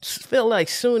 Felt like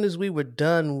soon as we were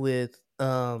done with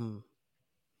our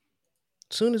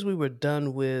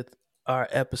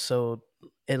episode,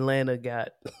 Atlanta got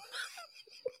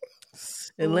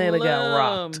Atlanta got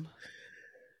rocked. Slim.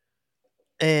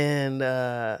 And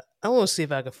I want to see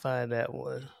if I can find that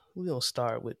one. We're gonna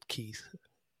start with Keith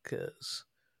because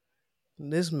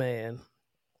this man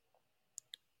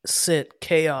sent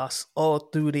chaos all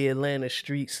through the Atlanta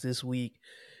streets this week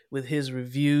with his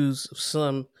reviews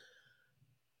of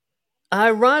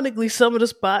ironically, some of the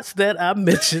spots that I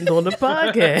mentioned on the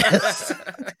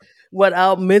podcast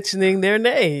without mentioning their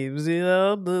names. You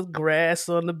know, the grass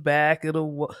on the back of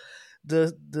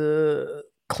the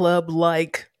club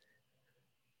like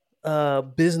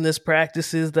business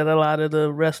practices that a lot of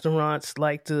the restaurants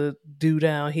like to do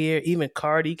down here. Even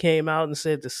Cardi came out and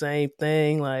said the same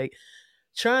thing, like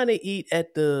trying to eat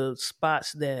at the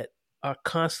spots that are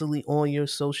constantly on your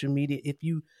social media. If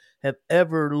you have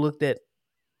ever looked at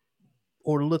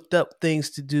or looked up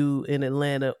things to do in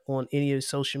Atlanta on any of the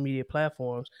social media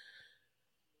platforms,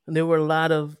 there were a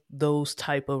lot of those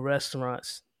type of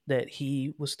restaurants that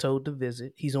he was told to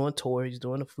visit. He's on tour. He's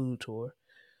doing a food tour.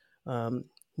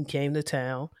 He came to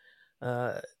town.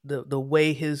 The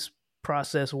way his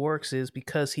process works is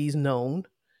because he's known,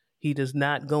 he does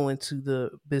not go into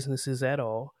the businesses at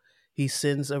all. He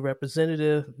sends a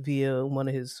representative via one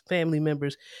of his family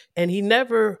members, and he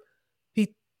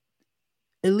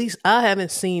at least I haven't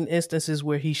seen instances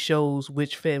where he shows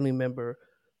which family member.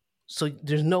 So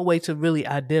there's no way to really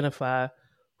identify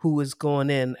who is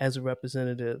going in as a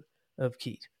representative of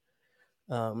Keith.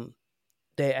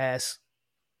 They ask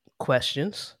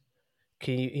questions.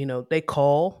 Can they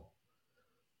call.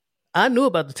 I knew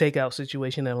about the takeout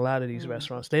situation at a lot of these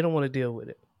restaurants. They don't want to deal with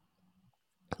it.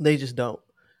 They just don't.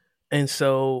 And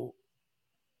so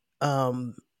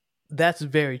that's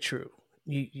very true.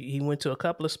 He went to a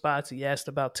couple of spots. He asked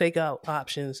about takeout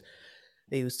options.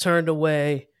 He was turned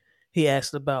away. He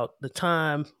asked about the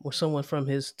time, or someone from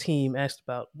his team asked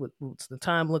about what's the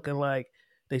time looking like.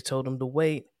 They told him to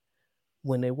wait.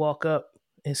 When they walk up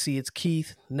and see it's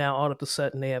Keith, now all of a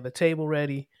sudden they have a table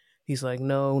ready. He's like,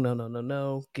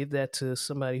 no. Give that to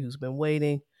somebody who's been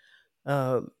waiting.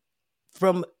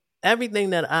 From everything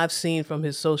that I've seen from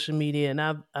his social media, and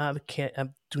I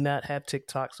do not have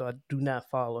TikTok, so I do not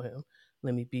follow him.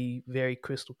 Let me be very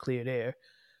crystal clear there.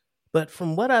 But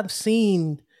from what I've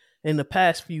seen in the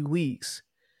past few weeks,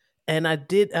 and I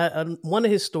did one of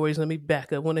his stories. Let me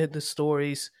back up. One of the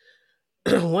stories,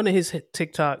 one of his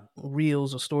TikTok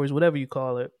reels or stories, whatever you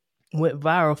call it, went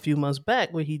viral a few months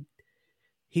back where he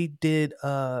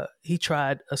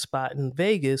tried a spot in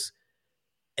Vegas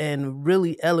and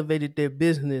really elevated their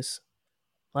business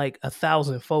like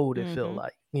 1,000-fold. It felt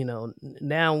like,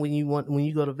 now when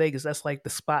you go to Vegas, that's like the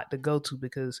spot to go to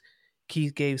because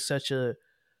Keith gave such a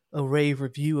rave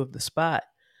review of the spot.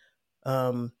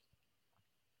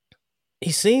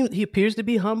 He appears to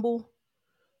be humble.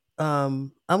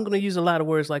 I'm going to use a lot of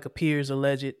words like appears,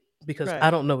 alleged, because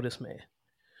I don't know this man.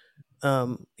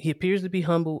 He appears to be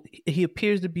humble. He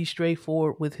appears to be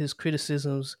straightforward with his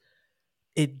criticisms.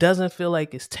 It doesn't feel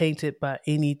like it's tainted by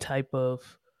any type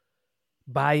of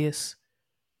bias.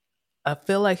 I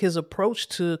feel like his approach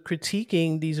to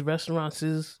critiquing these restaurants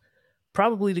is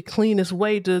probably the cleanest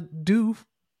way to do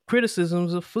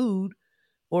criticisms of food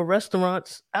or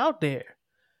restaurants out there.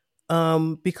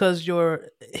 Because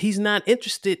he's not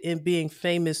interested in being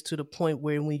famous to the point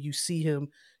where when you see him,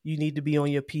 you need to be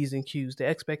on your P's and Q's. The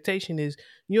expectation is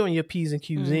you're on your P's and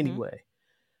Q's anyway.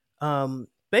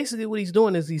 Basically what he's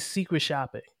doing is he's secret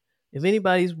shopping. If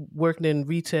anybody's worked in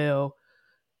retail,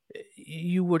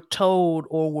 you were told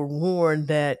or were warned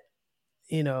that,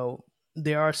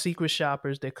 there are secret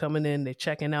shoppers. They're coming in, they're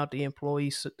checking out the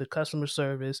employees, the customer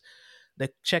service. They're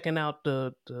checking out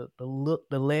the look,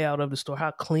 the layout of the store,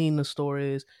 how clean the store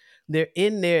is. They're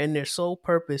in there and their sole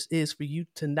purpose is for you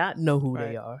to not know who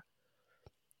they are,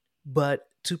 but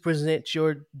to present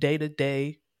your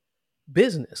day-to-day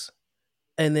business.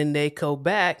 And then they go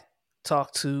back,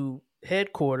 talk to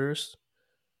headquarters,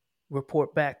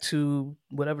 report back to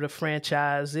whatever the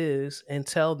franchise is, and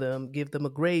give them a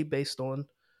grade based on,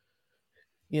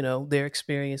 their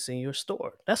experience in your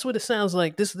store. That's what it sounds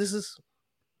like. This is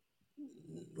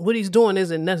what he's doing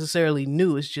isn't necessarily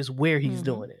new. It's just where he's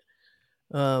doing it.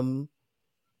 And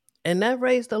that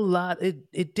raised a lot.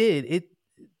 It did.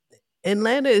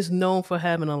 Atlanta is known for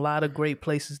having a lot of great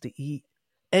places to eat,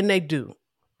 and they do.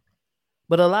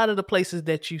 But a lot of the places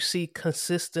that you see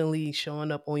consistently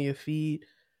showing up on your feed,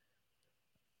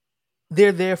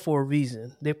 they're there for a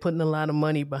reason. They're putting a lot of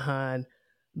money behind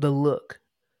the look,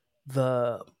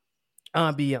 the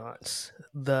ambiance,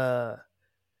 the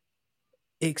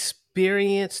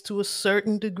experience to a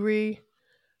certain degree.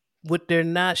 What they're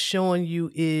not showing you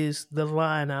is the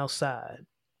line outside,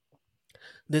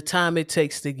 the time it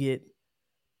takes to get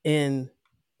in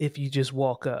if you just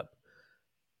walk up,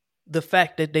 the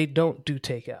fact that they don't do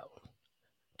takeout,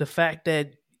 the fact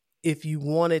that if you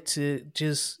wanted to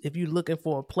just, if you're looking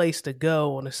for a place to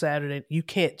go on a Saturday, you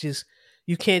can't just,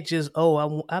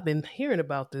 oh, I've been hearing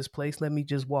about this place, let me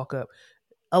just walk up.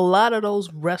 A lot of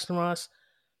those restaurants,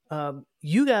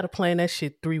 you got to plan that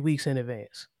shit 3 weeks in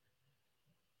advance,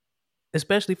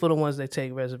 especially for the ones that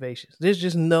take reservations. There's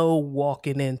just no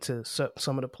walking into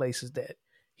some of the places that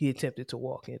he attempted to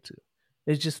walk into.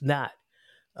 It's just not.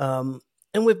 And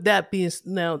with that being,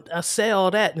 now I say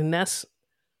all that, and that's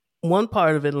one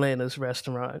part of Atlanta's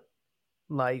restaurant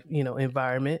life,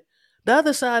 environment. The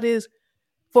other side is,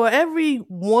 for every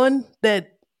one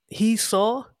that he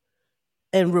saw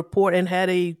and had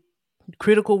a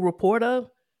critical report of,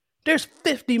 there's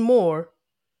 50 more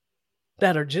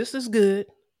that are just as good,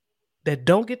 that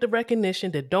don't get the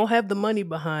recognition, that don't have the money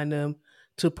behind them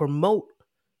to promote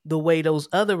the way those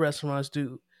other restaurants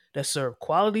do, that serve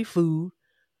quality food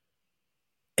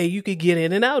and you could get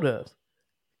in and out of.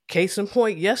 Case in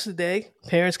point, yesterday,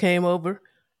 parents came over.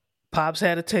 Pops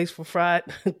had a taste for fried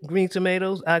green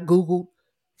tomatoes. I Googled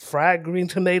fried green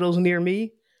tomatoes near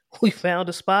me. We found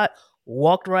a spot,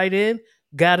 walked right in,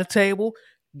 got a table,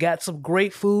 got some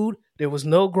great food. There was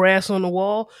no grass on the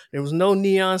wall. There was no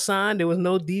neon sign. There was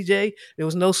no DJ. There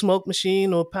was no smoke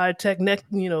machine or pyrotechnic,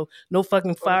 no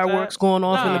fucking fireworks going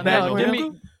off in the Nah, no.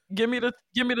 background. Give me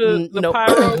the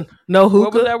pyro. No hookah.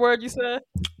 What was that word you said?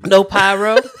 No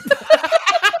pyro.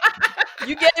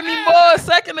 You gave me more a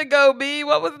second ago, B.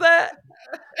 What was that?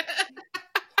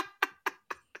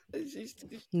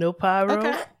 No pyro.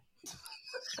 Okay.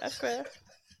 That's fair.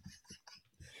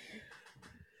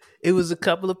 It was a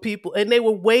couple of people, and they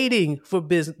were waiting for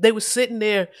business. They were sitting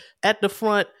there at the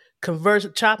front,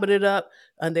 conversing, chopping it up,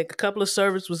 and then a couple of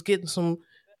servers was getting some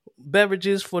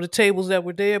beverages for the tables that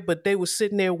were there, but they were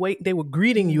sitting there waiting. They were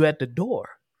greeting you at the door.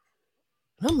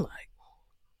 And I'm like,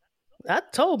 I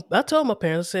told my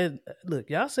parents, I said, look,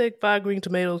 y'all said fried green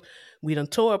tomatoes. We done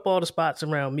tore up all the spots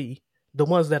around me, the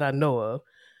ones that I know of.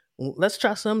 Let's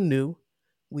try something new.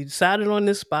 We decided on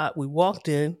this spot. We walked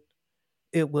in.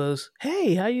 It was,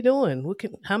 hey, how you doing?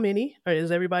 How many?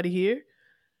 Is everybody here?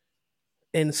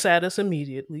 And sat us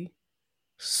immediately.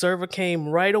 Server came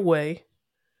right away,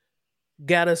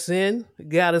 got us in,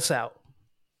 got us out.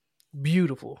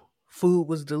 Beautiful. Food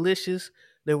was delicious.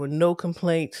 There were no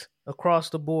complaints across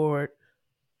the board.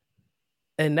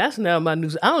 And that's now my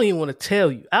news. I don't even want to tell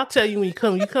you. I'll tell you when you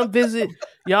come. You come visit.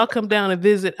 Y'all come down and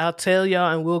visit. I'll tell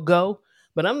y'all and we'll go.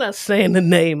 But I'm not saying the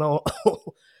name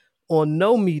on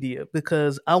no media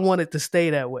because I want it to stay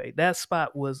that way. That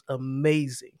spot was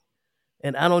amazing.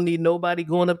 And I don't need nobody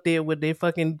going up there with their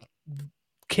fucking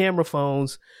camera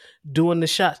phones doing the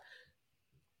shots.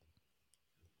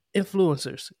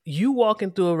 Influencers, you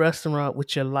walking through a restaurant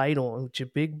with your light on, with your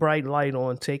big bright light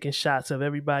on, taking shots of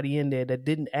everybody in there that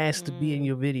didn't ask to be in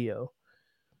your video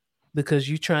because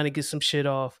you trying to get some shit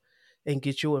off and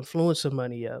get your influencer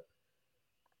money up.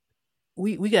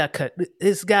 We got cut.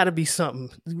 It's got to be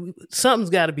something. Something's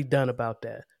got to be done about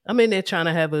that. I'm in there trying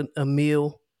to have a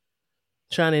meal,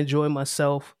 trying to enjoy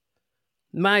myself.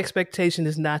 My expectation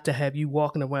is not to have you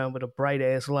walking around with a bright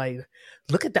ass light.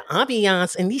 Look at the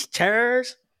ambiance in these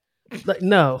chairs. Like,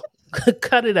 no,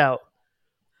 cut it out.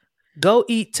 Go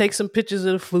eat, take some pictures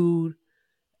of the food,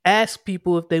 ask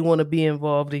people if they want to be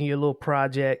involved in your little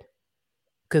project,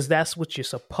 because that's what you're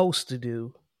supposed to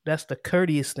do. That's the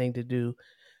courteous thing to do.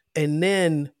 And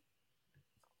then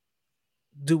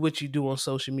do what you do on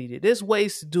social media. There's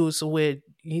ways to do it so where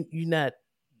you're not,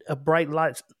 a bright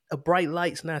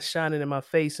light's not shining in my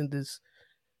face and this.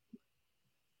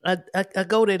 I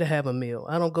go there to have a meal.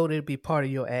 I don't go there to be part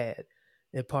of your ad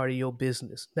and part of your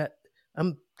business. That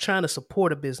I'm trying to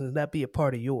support a business, not be a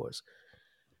part of yours.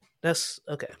 That's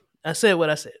okay. I said what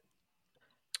I said.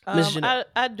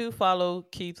 I do follow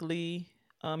Keith Lee.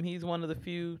 He's one of the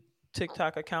few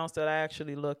TikTok accounts that I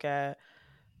actually look at,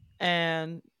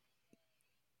 and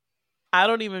I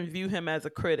don't even view him as a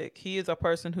critic. He is a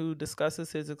person who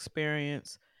discusses his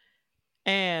experience.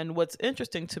 And what's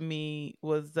interesting to me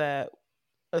was that,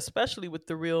 especially with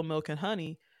the real milk and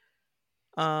honey,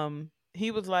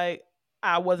 he was like,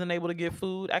 I wasn't able to get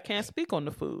food. I can't speak on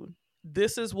the food.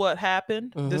 This is what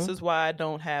happened. Mm-hmm. This is why I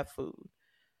don't have food.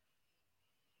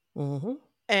 Mm-hmm.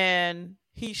 And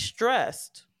he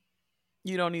stressed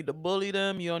You don't need to bully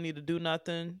them. You don't need to do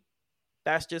nothing.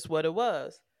 That's just what it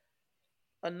was.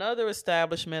 Another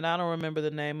establishment, I don't remember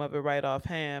the name of it right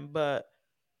offhand, but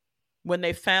when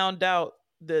they found out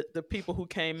that the people who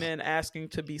came in asking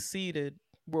to be seated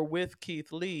were with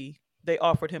Keith Lee, they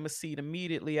offered him a seat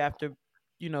immediately after,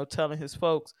 telling his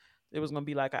folks it was going to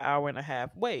be like an hour and a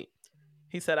half wait.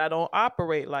 He said, I don't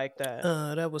operate like that.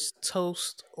 That was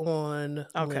Toast on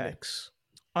Okay. Linux.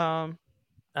 Um,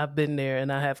 I've been there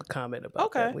and I have a comment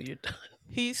about that when you're done.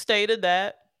 He stated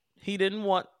that he didn't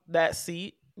want that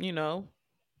seat,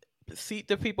 seat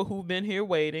the people who've been here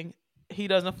waiting. He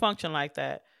doesn't function like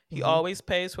that. He always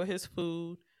pays for his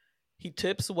food. He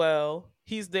tips well.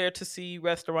 He's there to see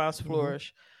restaurants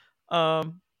flourish.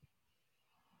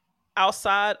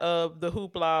 Outside of the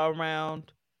hoopla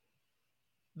around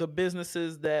the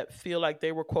businesses that feel like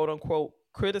they were quote unquote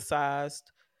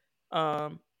criticized,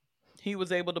 he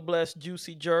was able to bless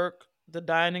Juicy Jerk, the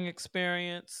dining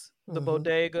experience, the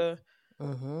bodega.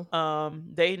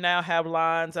 They now have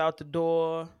lines out the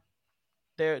door.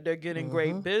 They're getting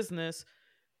great business.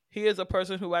 He is a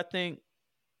person who I think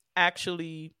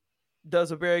actually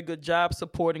does a very good job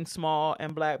supporting small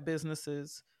and black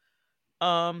businesses.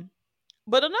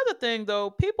 But another thing though,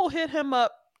 people hit him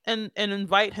up and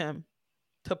invite him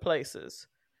to places.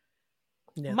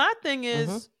 Yeah. My thing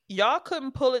is, y'all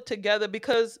couldn't pull it together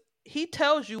because he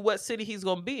tells you what city he's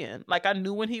gonna be in. Like I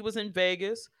knew when he was in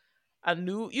Vegas. I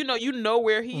knew, you know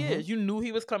where he is. You knew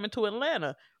he was coming to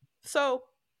Atlanta. So,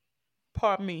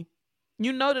 pardon me,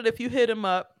 you know that if you hit him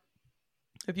up,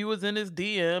 if you was in his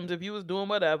DMs, if you was doing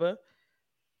whatever,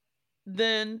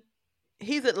 then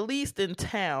he's at least in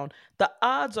town. The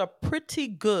odds are pretty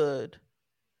good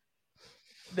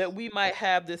that we might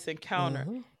have this encounter.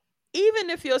 Even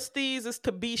if your steez is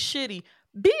to be shitty,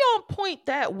 be on point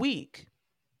that week.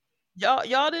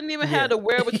 Y'all didn't even have the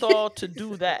wherewithal to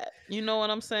do that. You know what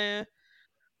I'm saying?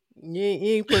 You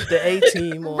ain't put the A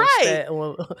team on right.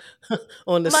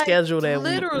 on the schedule that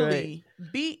literally,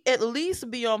 week. Right?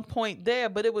 Be on point there.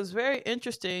 But it was very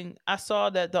interesting. I saw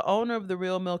that the owner of the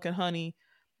Real Milk and Honey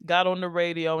got on the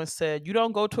radio and said, "You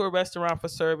don't go to a restaurant for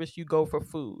service; you go for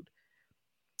food."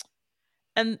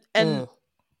 And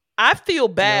I feel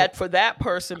bad for that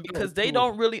person because they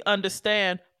don't really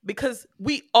understand. Because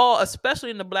we all, especially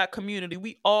in the black community,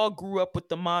 we all grew up with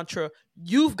the mantra,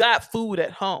 "You've got food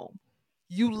at home."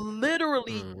 You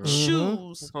literally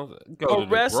choose a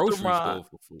restaurant.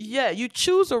 Yeah, you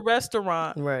choose a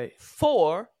restaurant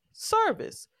for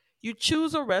service. You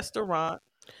choose a restaurant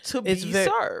to be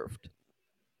served.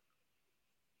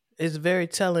 It's very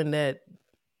telling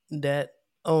that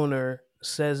owner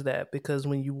says that because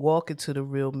when you walk into the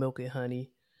Real Milk and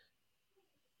Honey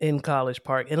in College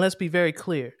Park, and let's be very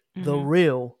clear, the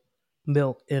Real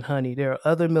Milk and Honey, there are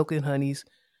other Milk and Honeys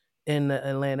in the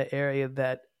Atlanta area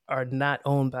that are not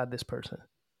owned by this person,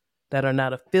 that are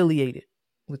not affiliated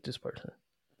with this person.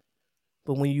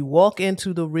 But when you walk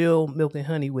into the Real Milk and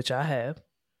Honey, which I have,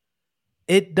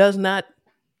 it does not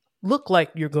look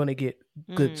like you're going to get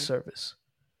good service.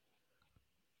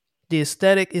 The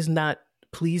aesthetic is not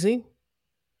pleasing.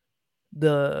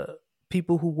 The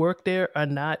people who work there are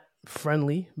not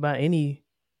friendly by any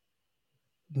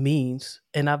means.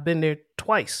 And I've been there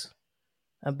twice.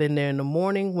 I've been there in the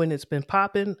morning when it's been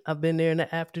popping. I've been there in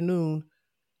the afternoon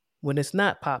when it's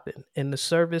not popping. And the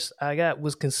service I got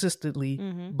was consistently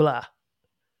blah.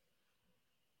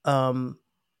 But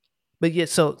yeah,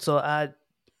 so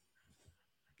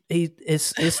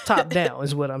it's top down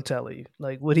is what I'm telling you.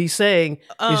 Like what he's saying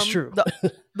is true.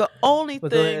 The only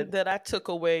thing that I took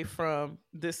away from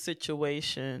this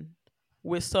situation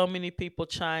with so many people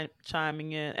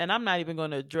chiming in, and I'm not even going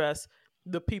to address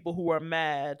the people who are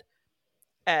mad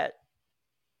at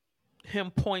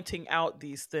him pointing out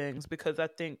these things, because I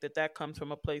think that comes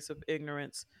from a place of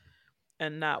ignorance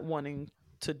and not wanting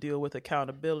to deal with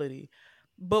accountability.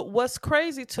 But what's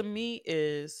crazy to me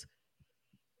is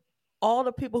all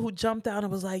the people who jumped out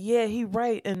and was like, yeah, he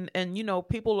right. And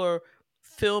people are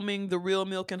filming the Real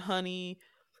Milk and Honey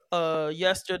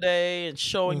yesterday and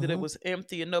showing that it was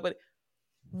empty and nobody.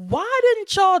 Why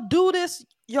didn't y'all do this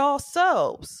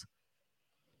yourselves?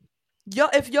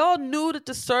 If y'all knew that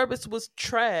the service was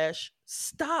trash,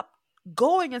 stop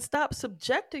going and stop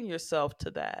subjecting yourself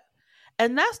to that.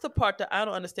 And that's the part that I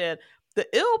don't understand. The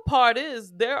ill part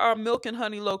is there are Milk and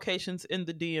Honey locations in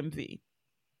the DMV.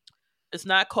 It's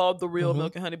not called the Real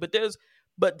Milk and Honey,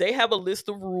 but they have a list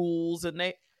of rules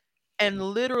and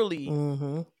literally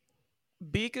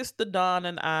Beakus the Don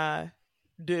and I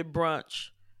did brunch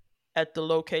at the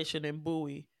location in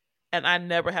Bowie, and I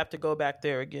never have to go back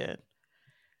there again.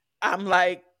 I'm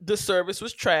like, the service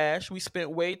was trash. We spent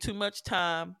way too much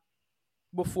time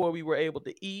before we were able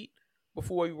to eat,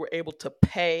 before we were able to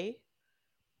pay.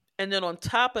 And then on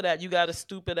top of that, you got a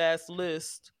stupid ass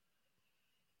list.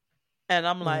 And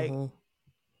I'm like,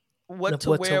 Mm-hmm. what Of to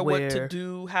what to wear, what to wear,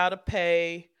 do, how to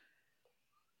pay.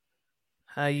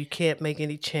 how you can't make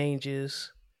any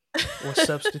changes or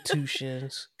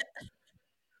substitutions,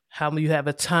 how you have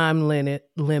a time And limit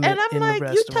I'm in the like,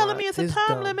 you telling restaurant me it's a is time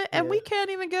dumb. limit and Yeah. we can't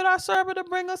even get our server to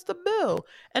bring us the bill.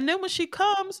 And then when she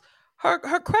comes, her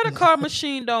credit card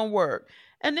machine don't work.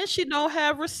 And then she don't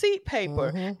have receipt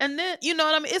paper. Mm-hmm. And then you know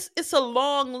what I mean? It's a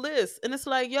long list. And it's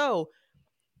like, yo,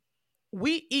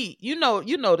 we eat. You know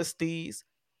the steez.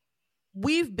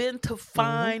 We've been to Mm-hmm.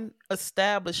 fine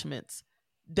establishments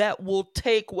that will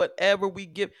take whatever we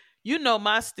give. You know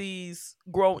my steez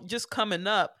grow just coming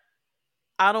up.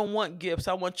 I don't want gifts.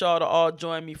 I want y'all to all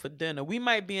join me for dinner. We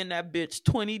might be in that bitch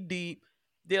 20 deep.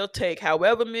 They'll take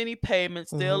however many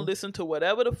payments. They'll Mm-hmm. listen to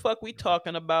whatever the fuck we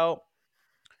talking about.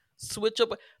 Switch up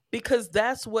because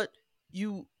that's what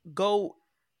you go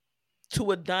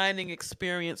to a dining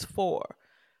experience for.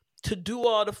 To do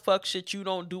all the fuck shit you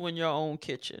don't do in your own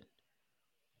kitchen.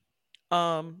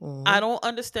 I Mm-hmm. don't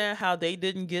understand how they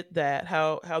didn't get that.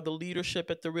 How the leadership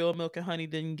at the Real Milk and Honey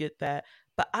didn't get that.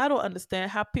 But I don't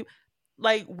understand how people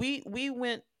like we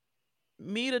went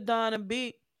me to Don and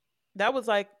Beat. That was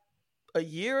like a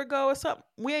year ago or something.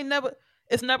 We ain't never.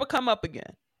 It's never come up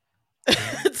again.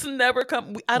 It's never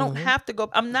come. I don't Mm-hmm. have to go.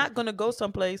 I'm not gonna go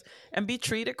someplace and be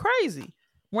treated crazy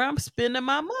where I'm spending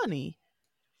my money.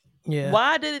 Yeah.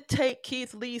 Why did it take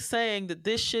Keith Lee saying that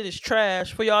this shit is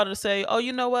trash for y'all to say, "Oh,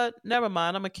 you know what? Never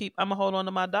mind. I'm gonna hold on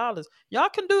to my dollars." Y'all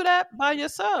can do that by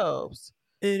yourselves.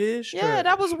 It is Yeah,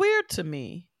 that was trash. weird to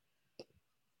me.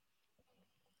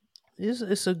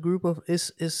 It's a group of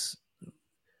it's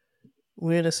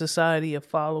we're in a society of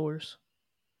followers,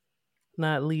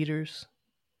 not leaders.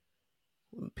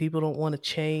 People don't want to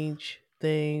change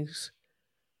things,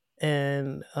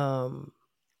 and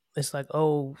it's like,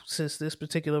 oh, since this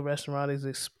particular restaurant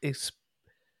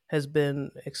has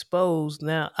been exposed,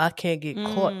 now I can't get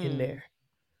caught in Mm. there.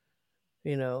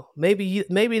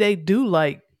 Maybe they do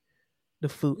like the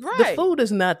food. The Right. food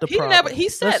is not the He never. problem. He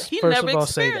said Let's he first never of all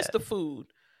say experienced that the food.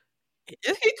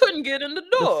 He couldn't get in the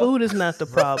the door. food is not the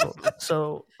problem.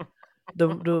 So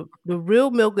the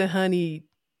real milk and honey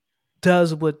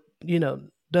does what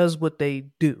does what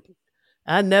they do.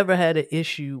 I never had an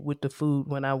issue with the food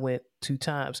when I went 2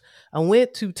 times. I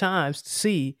went 2 times to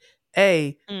see,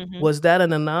 a, Hmm. was that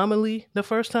an anomaly the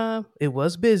first time? It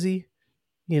was busy,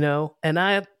 and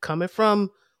I, coming from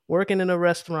working in a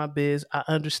restaurant biz, I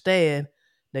understand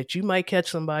that you might catch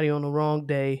somebody on the wrong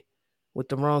day with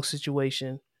the wrong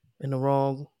situation in the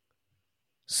wrong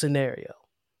scenario.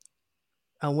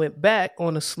 I went back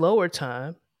on a slower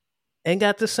time and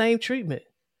got the same treatment.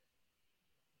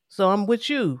 So I'm with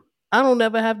you. I don't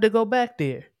ever have to go back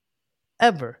there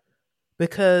ever.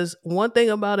 Because one thing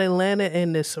about Atlanta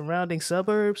and the surrounding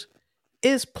suburbs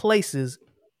is places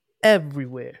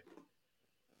everywhere.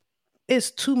 It's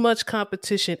too much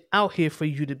competition out here for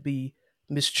you to be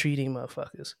mistreating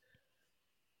motherfuckers.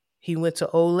 He went to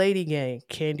Old Lady Gang.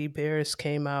 Candy Paris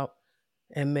came out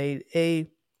and made a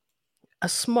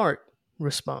smart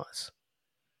response.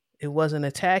 It wasn't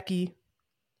attacky,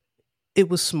 it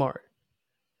was smart.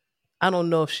 I don't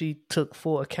know if she took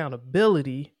full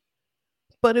accountability,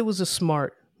 but it was a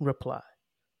smart reply.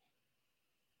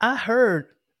 I heard,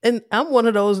 and I'm one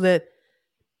of those that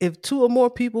if two or more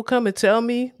people come and tell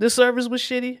me the service was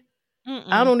shitty, I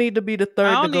Mm-mm. don't need to be the I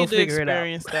third to don't go need to figure it out.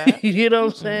 experience that. You know what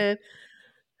I'm Mm-mm. saying?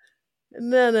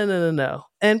 No, no, no, no, no.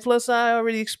 And plus, I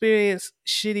already experienced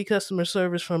shitty customer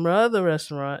service from her other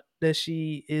restaurant that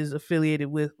she is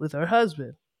affiliated with her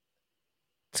husband.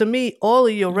 To me, all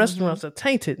of your Mm-hmm. restaurants are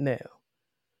tainted now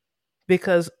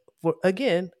because, for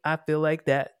again, I feel like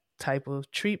that type of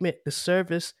treatment, the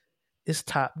service is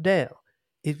top down.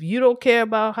 If you don't care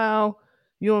about how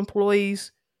your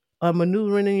employees are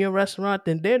maneuvering in your restaurant,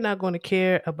 then they're not going to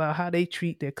care about how they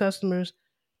treat their customers,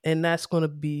 and that's going to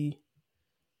be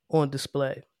on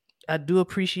display. I do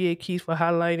appreciate Keith for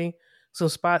highlighting some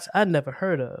spots I never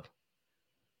heard of.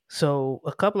 So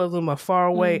a couple of them are far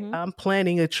away. Mm-hmm. I'm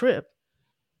planning a trip.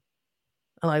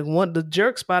 Like the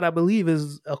jerk spot I believe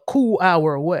is a cool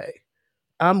hour away.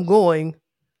 I'm going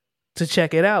to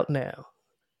check it out now.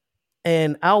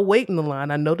 And I'll wait in the line.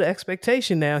 I know the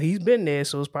expectation now. He's been there,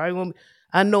 so it's probably going to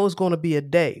I know it's going to be a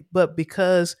day. But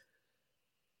because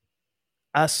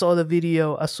I saw the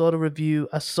video, I saw the review,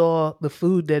 I saw the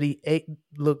food that he ate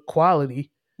look quality,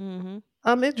 Mm-hmm.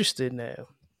 I'm interested now.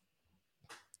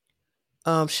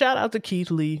 Shout out to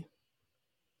Keith Lee.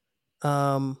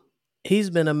 Um, he's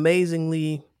been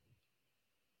amazingly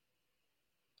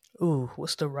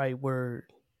what's the right word?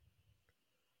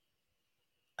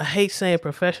 I hate saying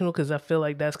professional because I feel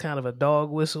like that's kind of a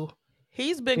dog whistle.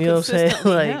 He's been You know what I'm saying?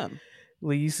 consistently Like him.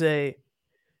 when you say,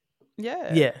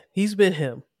 Yeah. yeah, he's been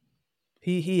him.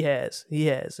 He has,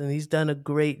 and he's done a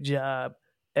great job.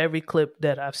 Every clip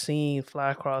that I've seen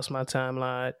fly across my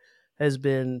timeline has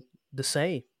been the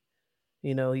same.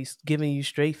 You know, he's giving you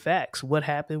straight facts. What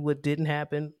happened, what didn't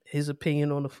happen, his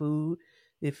opinion on the food,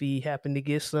 if he happened to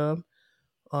get some,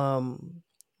 um,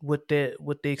 what the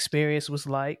experience was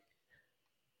like.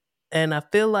 And I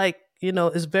feel like,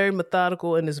 it's very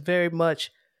methodical and it's very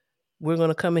much we're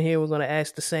gonna come in here, we're gonna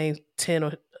ask the same 10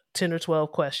 or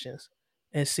 12 questions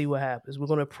and see what happens. We're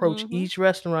gonna approach Mm-hmm. each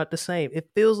restaurant the same. It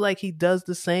feels like he does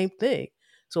the same thing.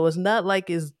 So it's not like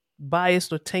it's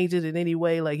biased or tainted in any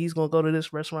way, like he's gonna go to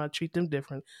this restaurant and treat them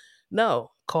different.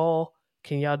 No. Call,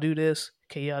 can y'all do this?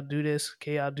 Can y'all do this?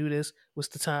 Can y'all do this? What's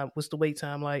the time? What's the wait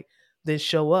time like? Then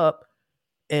show up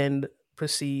and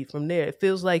proceed from there. It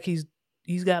feels like he's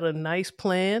got a nice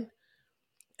plan,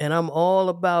 and I'm all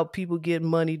about people getting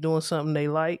money doing something they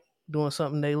like, doing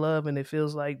something they love, and it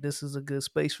feels like this is a good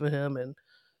space for him. And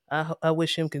I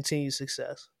wish him continued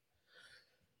success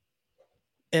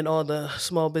and all the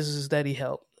small businesses that he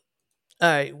helped. All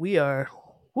right, we're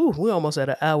almost at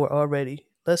an hour already.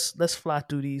 Let's fly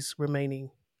through these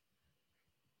remaining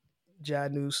Jai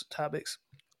News topics.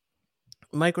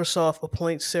 Microsoft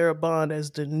appoints Sarah Bond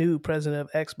as the new president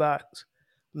of Xbox,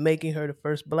 making her the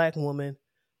first black woman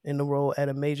in the role at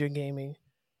a major gaming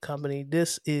company.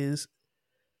 This is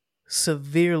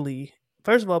severely,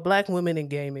 first of all, black women in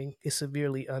gaming is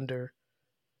severely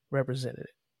underrepresented.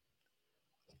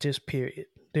 Just period.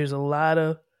 There's a lot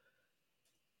of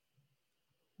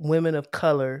women of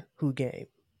color who game,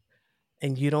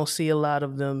 and you don't see a lot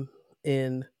of them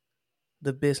in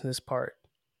the business part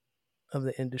of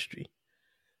the industry.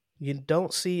 You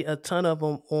don't see a ton of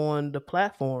them on the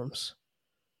platforms.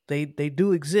 They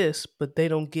do exist, but they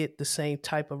don't get the same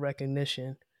type of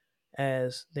recognition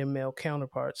as their male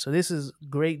counterparts. So this is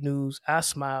great news. I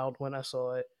smiled when I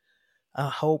saw it. I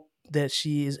hope that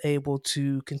she is able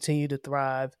to continue to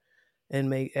thrive and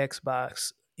make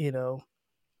Xbox,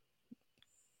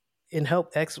 and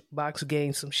help Xbox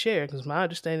gain some share. Because my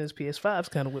understanding is PS5 is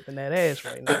kind of whipping that ass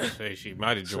right now. Say she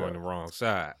might have joined So, the wrong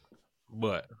side,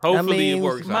 but hopefully it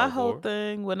works My out whole for her.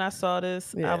 thing when I saw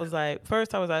this, I yeah. was like,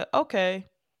 first I was like, okay,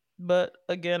 but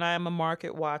again, I am a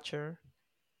market watcher.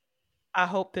 I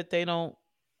hope that they don't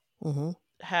Mm-hmm.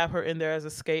 have her in there as a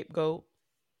scapegoat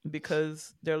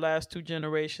because their last two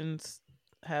generations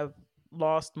have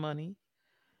lost money.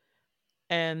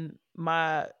 And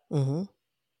Mm-hmm.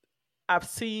 I've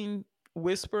seen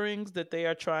whisperings that they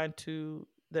are trying to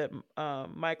that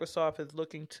Microsoft is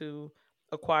looking to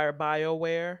acquire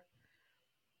BioWare,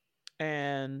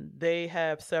 and they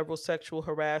have several sexual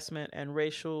harassment and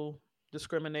racial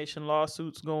discrimination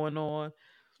lawsuits going on.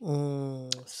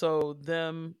 So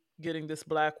them getting this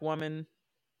black woman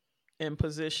in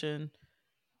position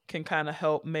can kind of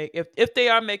help make if they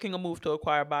are making a move to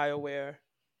acquire BioWare,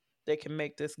 they can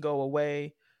make this go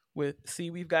away with see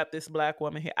we've got this black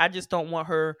woman here. I just don't want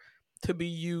her to be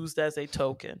used as a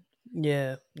token.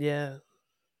 Yeah. Yeah.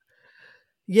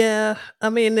 Yeah, I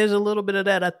mean, there's a little bit of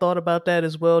that. I thought about that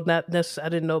as well. Not necessarily, I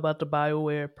didn't know about the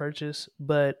Bioware purchase,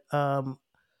 but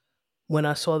when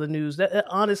I saw the news, that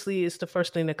honestly, it's the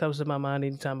first thing that comes to my mind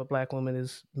anytime a black woman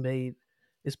is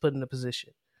put in a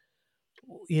position.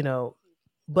 You know,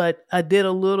 but I did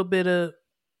a little bit of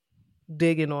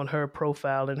digging on her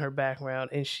profile and her background,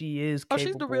 and she is Oh,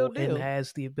 she's the real capable and deal.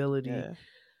 has the ability. Yeah.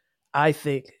 I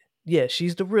think, yeah,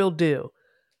 she's the real deal.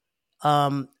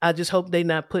 I just hope they're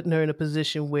not putting her in a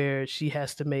position where she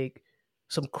has to make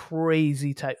some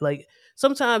crazy type. Like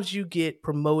sometimes you get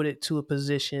promoted to a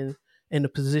position and the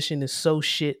position is so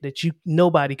shit that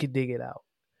nobody could dig it out.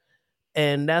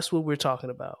 And that's what we're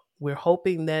talking about. We're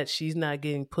hoping that she's not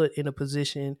getting put in a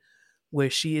position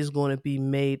where she is going to be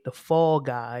made the fall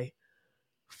guy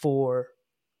for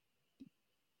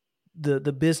the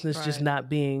business just Right. not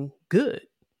being good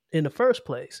in the first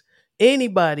place.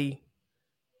 Anybody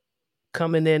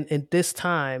coming in at this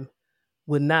time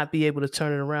would not be able to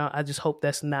turn it around. I just hope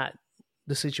that's not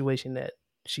the situation that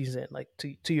she's in. Like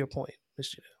to your point,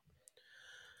 Mr.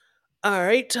 All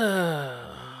right,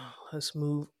 let's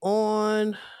move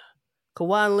on.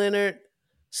 Kawhi Leonard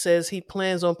says he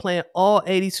plans on playing all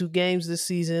 82 games this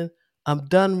season. I'm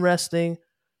done resting.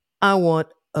 I want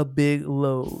a big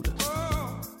load.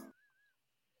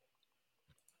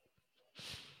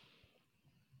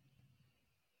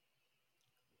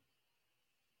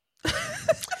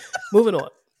 Moving on.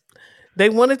 They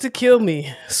wanted to kill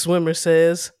me, Swimmer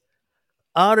says.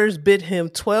 Otters bit him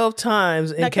 12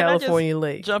 times Now, in can I just California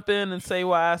Lake. jump in and say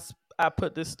why I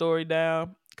put this story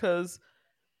down? Because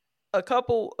a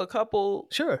couple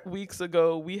Sure. weeks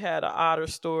ago, we had an otter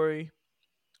story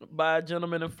by a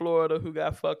gentleman in Florida who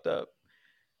got fucked up.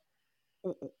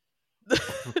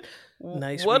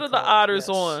 Nice What are the recall. Otters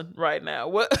Yes. on right now?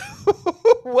 What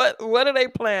what are they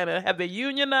planning? Have they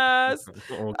unionized?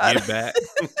 Gonna get back.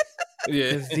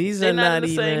 Yeah. Because these They're are not in not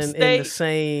the same even in the state.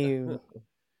 same.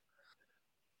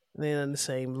 They're in the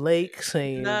same lake,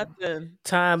 same Nothing.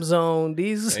 time zone.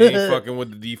 These They ain't fucking with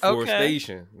the Okay.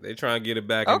 deforestation. They trying to get it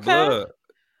back in Okay. blood.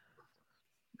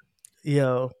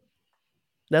 Yo,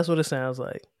 that's what it sounds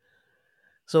like.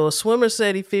 So a swimmer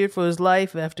said he feared for his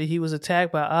life after he was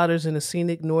attacked by otters in a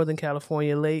scenic Northern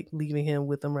California lake, leaving him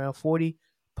with around 40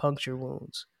 puncture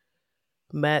wounds.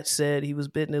 Matt said he was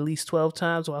bitten at least 12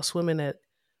 times while swimming at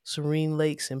Serene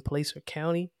Lakes in Placer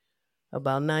County,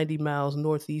 about 90 miles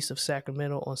northeast of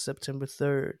Sacramento, on September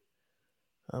 3rd.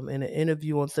 In an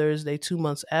interview on Thursday, 2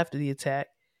 months after the attack,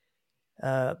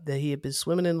 that he had been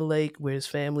swimming in the lake where his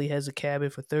family has a cabin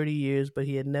for 30 years, but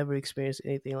he had never experienced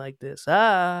anything like this.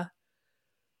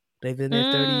 They've been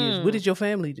there 30 years. What did your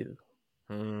family do?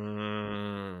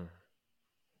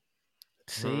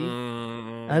 See?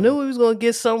 I knew we was going to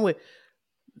get somewhere.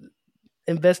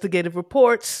 Investigative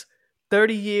reports,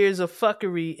 30 years of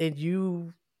fuckery,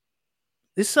 and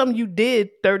it's something you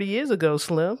did 30 years ago,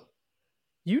 Slim.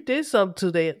 You did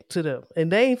something to them,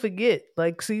 and they ain't forget.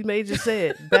 Like C Major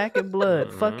said, back in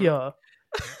blood. Fuck y'all.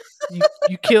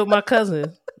 You killed my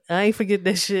cousin. I ain't forget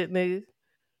that shit, nigga.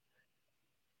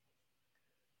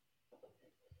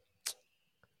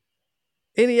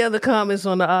 Any other comments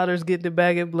on the Otters getting it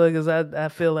back in blood? Because I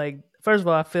feel like, first of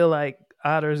all, I feel like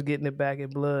Otters getting it back in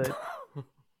blood.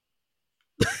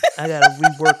 I gotta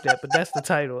rework that, but that's the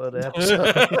title of the episode.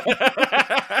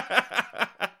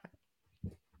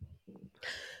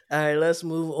 All right, let's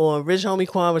move on. Rich Homie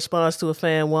Quan responds to a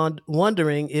fan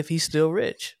wondering if he's still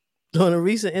rich. On a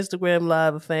recent Instagram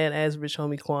Live, a fan asked Rich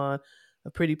Homie Quan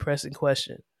a pretty pressing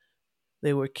question.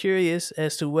 They were curious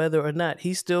as to whether or not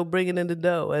he's still bringing in the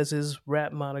dough, as his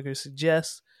rap moniker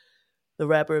suggests. The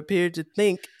rapper appeared to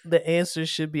think the answer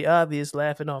should be obvious,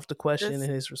 laughing off the question in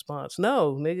his response.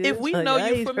 No, nigga. If we like, know I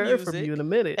you ain't from heard music from you in a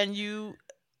minute. and you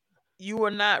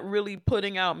are not really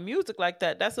putting out music like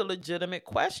that, that's a legitimate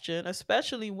question,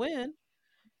 especially when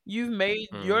you've made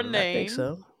your name. I think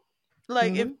so.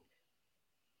 Like if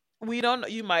we don't know,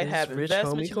 you might It's have Rich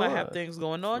investments, Homie you might have Quan. things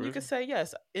going on. You could say,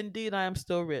 yes, indeed, I am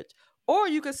still rich. Or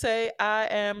you could say, I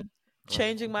am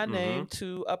changing my name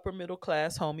to upper middle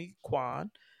class homie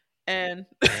Quan. And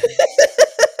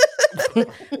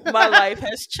my life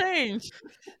has changed.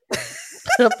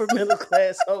 Upper middle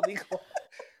class homie Quan.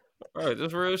 All right,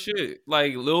 that's real shit.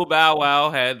 Like Lil Bow Wow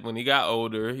had when he got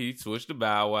older, he switched to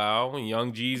Bow Wow. When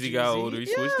Young Jeezy got older, he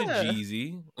switched to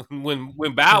Jeezy.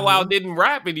 When Bow Wow didn't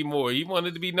rap anymore, he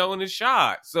wanted to be known as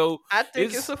Shot. So I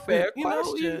think it's a fair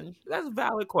question. That's a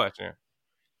valid question.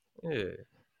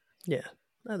 Yeah,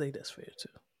 I think that's fair too.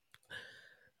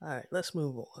 All right, let's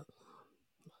move on.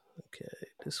 Okay,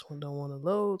 this one don't want to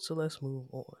load, so let's move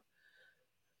on.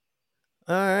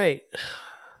 All right.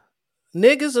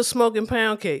 Niggas are smoking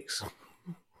pound cakes.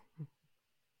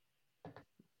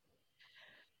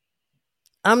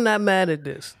 I'm not mad at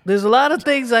this. There's a lot of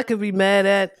things I could be mad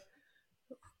at,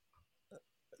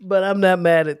 but I'm not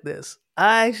mad at this.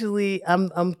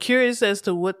 I'm curious as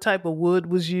to what type of wood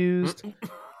was used,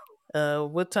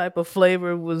 what type of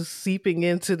flavor was seeping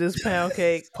into this pound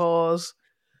cake. Pause.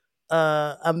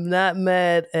 I'm not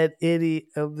mad at any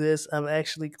of this. I'm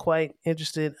actually quite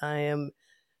interested. I am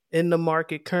in the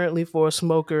market currently for a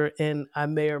smoker, and I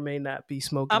may or may not be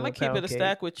smoking. I'm gonna keep it a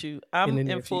stack with you. I'm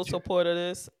in full support of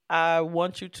this. I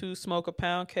want you to smoke a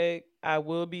pound cake. I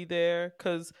will be there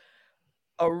because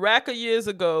a rack of years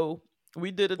ago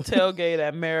we did a tailgate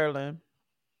at Maryland.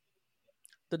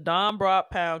 The Don brought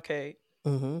pound cake.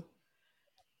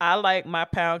 I like my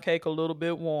pound cake a little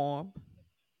bit warm,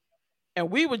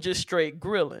 and we were just straight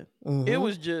grilling. It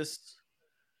was just,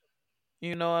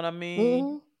 you know what I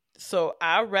mean. So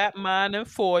I wrapped mine in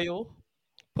foil,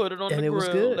 put it on the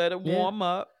grill, let it warm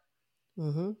up,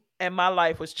 and my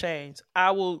life was changed.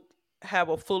 I will have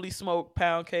a fully smoked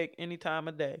pound cake any time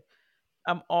of day.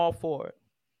 I'm all for it.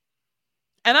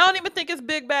 And I don't even think it's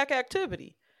big back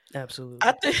activity. Absolutely.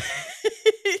 I think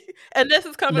and this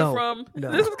is coming from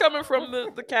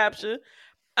the caption.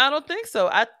 I don't think so.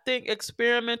 I think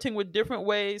experimenting with different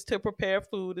ways to prepare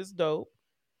food is dope.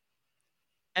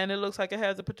 And it looks like it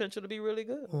has the potential to be really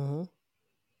good.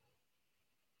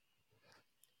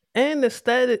 And the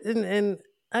status, and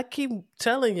I keep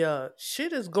telling y'all,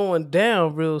 shit is going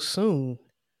down real soon.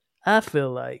 I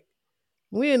feel like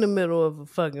we're in the middle of a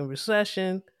fucking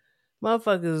recession.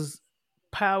 Motherfuckers,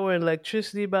 power and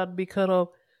electricity about to be cut off.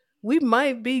 We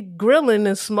might be grilling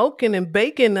and smoking and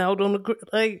baking out on the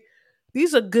like.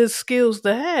 These are good skills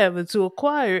to have and to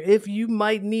acquire if you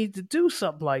might need to do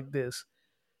something like this.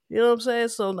 You know what I'm saying?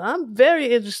 So I'm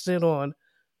very interested on.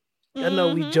 I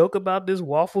know we Mm-hmm. joke about this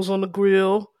waffles on the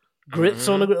grill, grits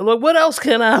on the Mm-hmm. grill. Like, what else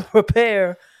can I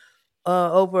prepare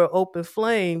over an open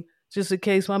flame just in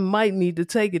case I might need to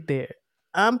take it there?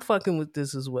 I'm fucking with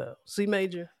this as well. C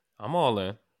major. I'm all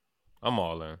in. I'm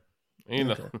all in. You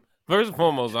know, Okay. first and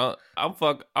foremost,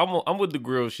 I'm with the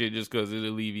grill shit just because it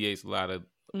alleviates a lot of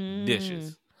Mm.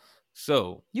 dishes.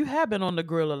 So You have been on the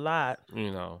grill a lot.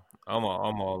 I'm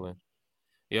all in.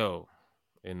 Yo,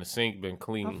 and the sink been I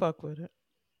clean. fuck with it.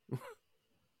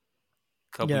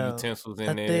 Couple Yo, utensils I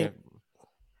in there. think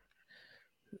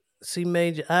C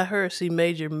major. I heard C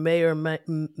major may or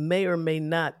may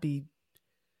not be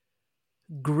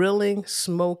grilling,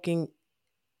 smoking,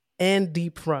 and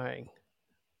deep frying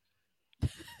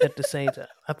at the same time.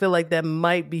 I feel like that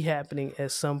might be happening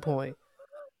at some point.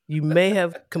 You may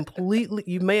have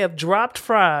dropped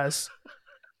fries,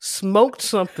 smoked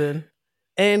something,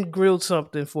 and grilled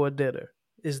something for dinner.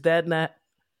 Is that not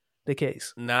the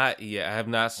case? Not yet. I have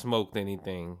not smoked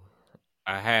anything.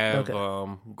 I have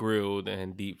Okay. grilled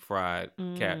and deep fried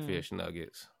Mm. catfish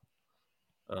nuggets.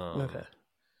 Okay.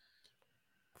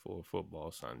 For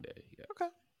football Sunday. Yeah. Okay.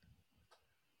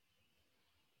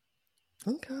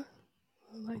 Okay.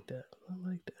 I like that. I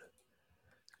like that.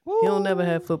 Woo. He'll never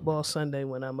have football Sunday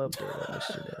when I'm up there on this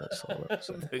shit. That's all I'm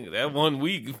saying. That 1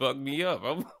 week fucked me up.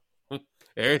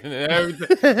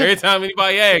 Every time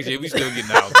anybody asks you, we still getting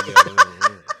out together.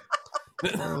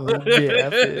 Yeah, I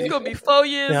feel It's you. gonna be 4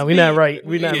 years. No, we're not deep. right.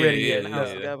 We're not We ready get in yet. the house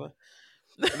No. together.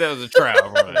 That was a trial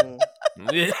run.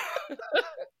 Yeah.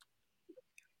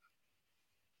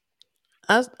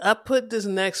 I put this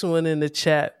next one in the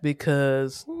chat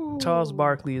because Charles Ooh.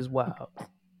 Barkley is wild.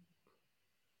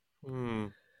 Hmm.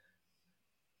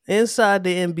 Inside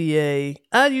the NBA,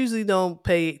 I usually don't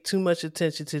pay too much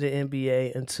attention to the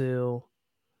NBA until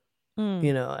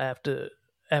after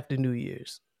New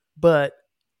Year's. But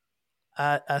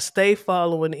I stay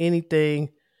following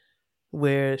anything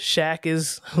where Shaq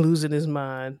is losing his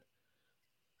mind,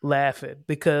 laughing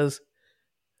because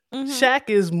Shaq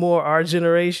is more our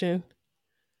generation,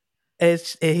 and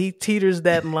he teeters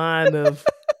that line of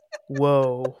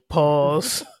whoa,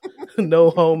 pause, no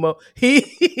homo.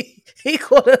 He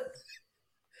caught a,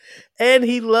 and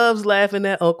he loves laughing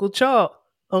at Uncle Chuck.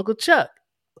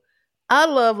 I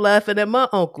love laughing at my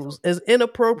uncles, as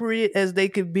inappropriate as they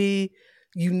could be.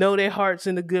 You know their heart's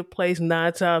in a good place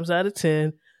 9 times out of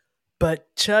 10.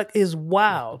 But Chuck is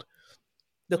wild.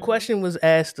 The question was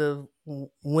asked of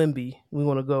Wimby. We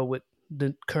want to go with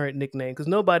the current nickname because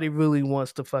nobody really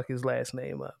wants to fuck his last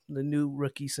name up. The new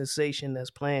rookie sensation that's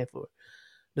playing for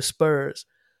the Spurs.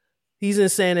 He's in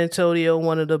San Antonio.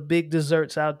 One of the big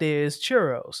desserts out there is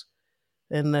churros.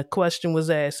 And the question was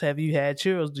asked, have you had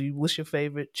churros? What's your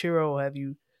favorite churro? Have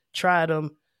you tried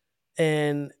them?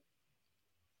 And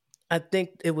I think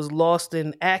it was lost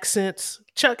in accents.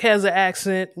 Chuck has an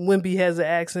accent. Wimby has an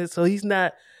accent. So he's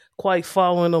not quite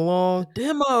following along.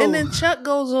 Demo. And then Chuck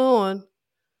goes on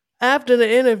after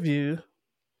the interview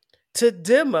to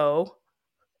demo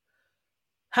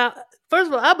how. First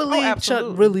of all, I believe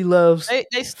Chuck really loves. They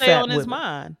stay fat on his women.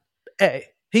 mind. Hey,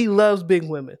 he loves big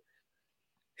women.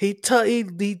 He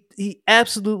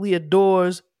absolutely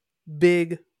adores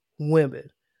big women.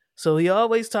 So he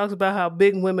always talks about how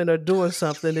big women are doing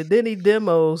something, and then he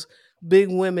demos big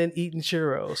women eating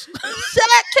churros.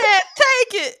 Shaq can't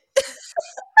take it.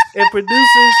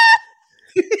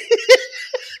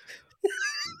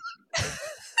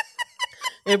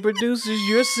 And producers,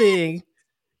 you're seeing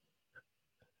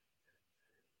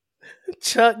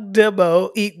Chuck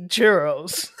Demo eating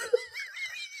churros.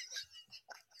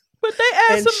 But they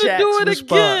asked him to do it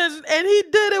again, and he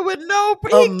did it with no.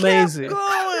 Amazing. He kept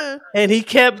going, and he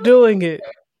kept doing it.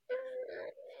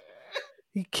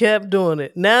 He kept doing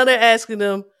it. Now they're asking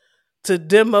him to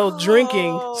demo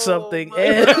drinking something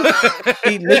and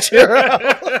eating the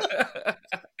churro.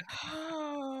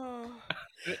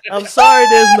 I'm sorry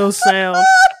there's no sound,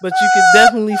 but you can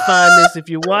definitely find this if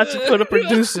you're watching for the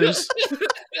producers,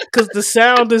 because the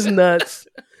sound is nuts.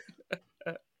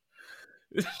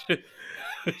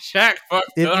 Shaq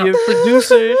fucked if up. You're a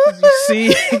producer,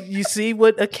 you see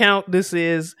what account this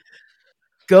is.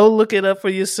 Go look it up for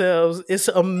yourselves. It's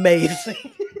amazing.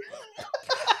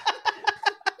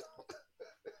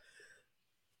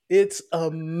 It's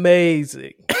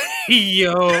amazing.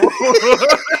 Yo.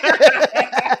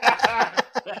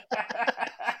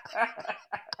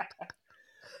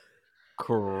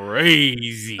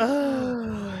 Crazy.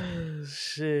 Oh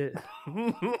shit.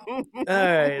 All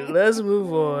right, let's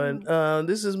move on.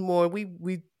 This is more.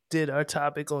 We did our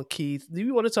topic on Keith. Do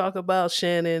you want to talk about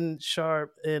Shannon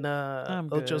Sharp and I'm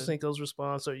Ocho good. Cinco's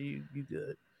response? Or you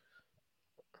good?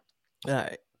 All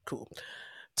right, cool.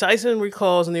 Tyson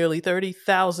recalls nearly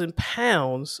 30,000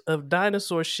 pounds of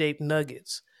dinosaur-shaped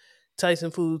nuggets. Tyson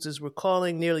Foods is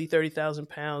recalling nearly 30,000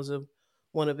 pounds of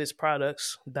one of its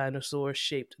products,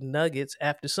 dinosaur-shaped nuggets,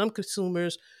 after some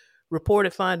consumers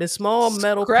reported finding small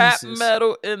metal Scrap pieces.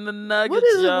 metal in the What nuggets,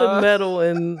 is it with y'all. metal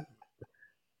and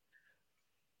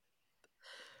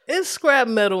it's scrap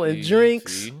metal in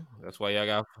drinks? See, that's why y'all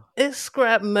got It's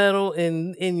scrap metal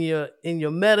in your y'all got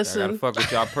to medicine. fuck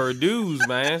with y'all Purdue's,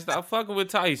 man. Stop fucking with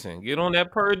Tyson. Get on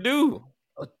that Purdue.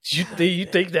 You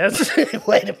think that's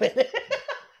wait a minute.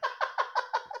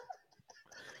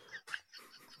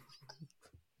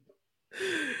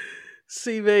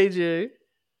 See, Major,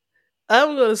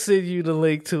 I'm gonna send you the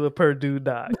link to a Purdue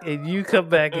doc, and you come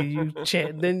back and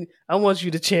then I want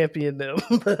you to champion them.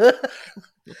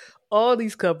 All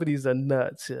these companies are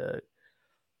nuts. Yeah.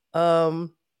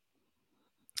 Um,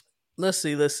 let's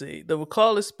see. The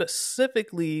recall is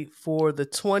specifically for the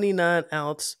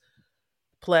 29-ounce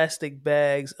plastic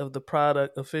bags of the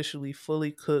product officially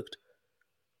fully cooked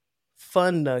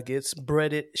fun nuggets,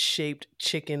 breaded shaped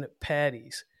chicken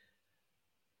patties.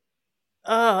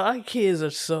 Our kids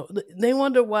are so. They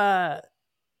wonder why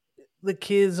the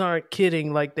kids aren't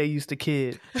kidding like they used to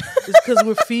kid. It's because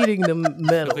we're feeding them Because they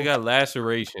metal. got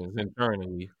lacerations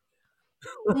internally.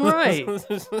 Right.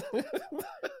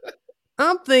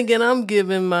 I'm thinking I'm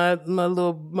giving my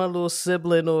little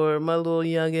sibling or my little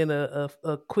youngin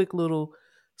a quick little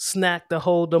snack to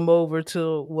hold them over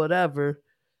till whatever,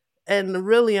 and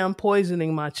really I'm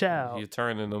poisoning my child. You're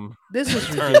turning them, This is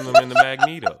turning them ridiculous. into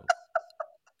Magneto.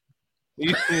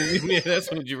 Yeah,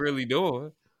 that's what you're really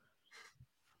doing.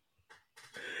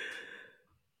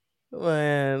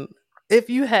 Man, if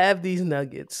you have these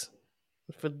nuggets,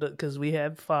 because we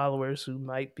have followers who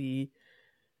might be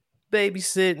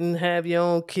babysitting, have your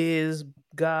own kids,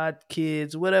 god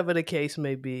kids, whatever the case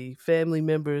may be, family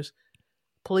members,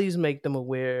 please make them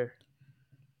aware.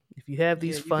 If you have Yeah,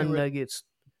 these you can. fun nuggets,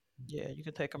 Yeah, you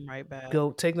can take them right back.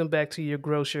 go take them back to your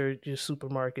grocer, your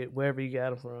supermarket, wherever you got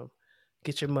them from.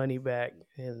 Get your money back,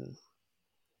 and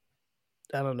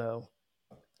I don't know.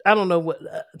 I don't know what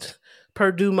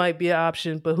Purdue might be an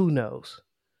option, but who knows?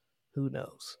 Who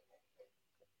knows?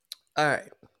 All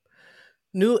right.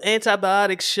 New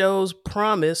antibiotic shows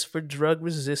promise for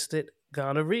drug-resistant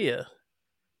gonorrhea.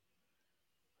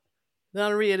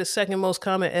 Gonorrhea, the second most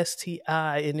common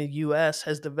STI in the US,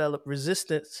 has developed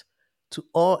resistance to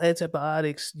all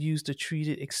antibiotics used to treat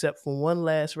it except for one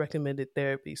last recommended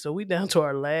therapy. So we down to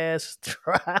our last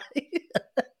try.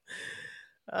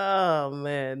 Oh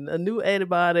man, a new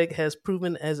antibiotic has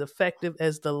proven as effective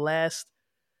as the last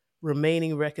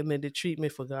remaining recommended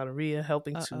treatment for gonorrhea,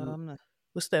 helping to I'm not.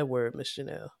 what's that word, Miss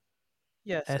Chanel?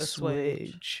 Yes, assuage.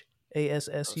 Assuage. A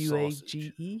sausage.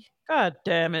 ASSUAGE. God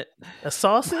damn it. A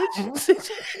sausage?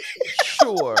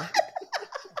 Sure.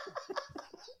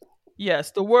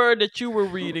 Yes, the word that you were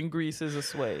reading, Greece, is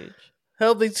assuage.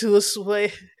 Helping to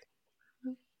assuage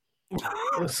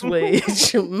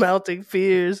mounting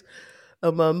fears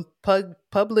among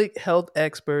public health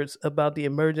experts about the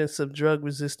emergence of drug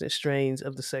resistant strains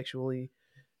of the sexually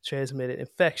transmitted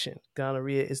infection.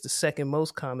 Gonorrhea is the second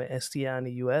most common STI in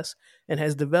the US and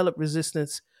has developed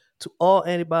resistance to all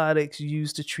antibiotics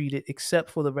used to treat it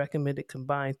except for the recommended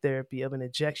combined therapy of an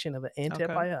injection of an Okay.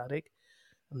 antibiotic.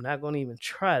 I'm not going to even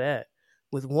try that.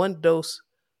 With one dose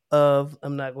of,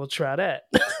 I'm not going to try that.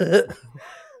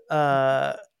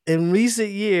 In recent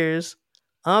years,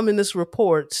 ominous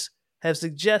reports have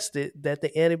suggested that the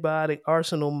antibiotic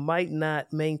arsenal might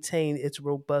not maintain its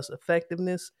robust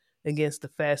effectiveness against the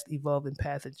fast evolving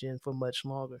pathogen for much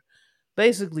longer.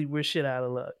 Basically, we're shit out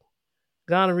of luck.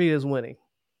 Gonorrhea is winning.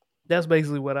 That's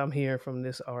basically what I'm hearing from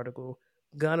this article.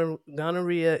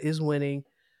 Gonorrhea is winning.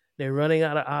 They're running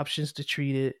out of options to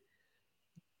treat it.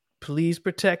 Please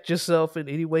protect yourself in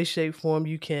any way, shape, form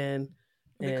you can.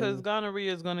 Because And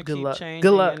gonorrhea is going to good keep luck. Good changing,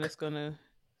 and luck. it's going to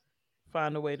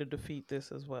find a way to defeat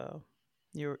this as well.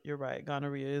 You're right.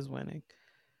 Gonorrhea is winning.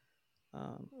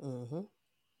 Mm-hmm.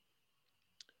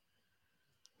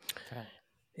 Okay.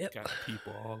 Yep. Got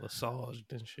people all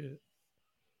assuaged and shit.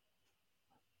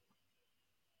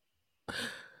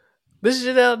 Miss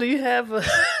Janelle, do you have a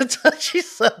touchy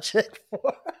subject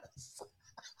for us?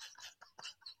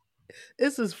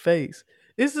 It's his face.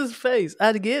 It's his face.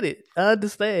 I get it. I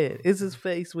understand. It's his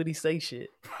face when he say shit.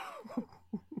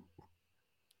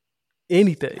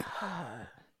 Anything.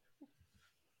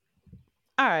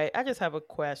 All right, I just have a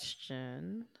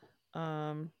question.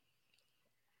 Um,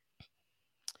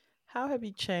 how have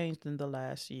you changed in the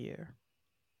last year?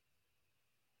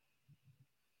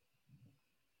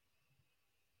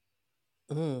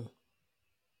 Mm.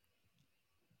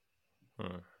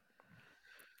 Hmm.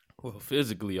 Well,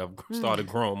 physically, I've started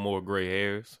growing more gray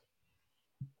hairs.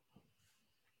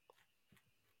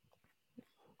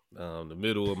 The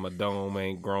middle of my dome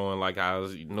ain't growing like I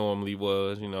normally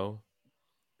was, you know.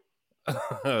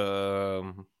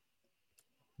 um,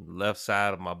 left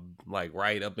side of my like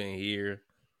right up in here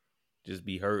just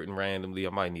be hurting randomly. I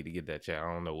might need to get that checked.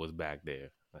 I don't know what's back there.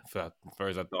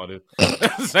 First, I thought it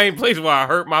the same place where I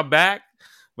hurt my back,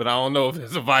 but I don't know if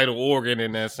it's a vital organ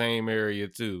in that same area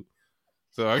too.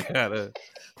 So I gotta.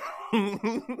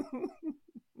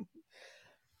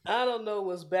 I don't know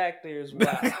what's back there is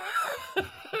wild.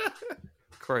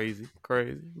 Crazy,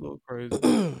 a little crazy. But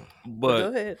go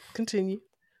But ahead, continue.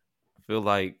 I feel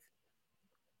like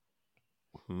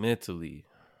mentally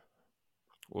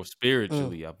or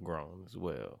spiritually, I've grown as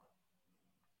well.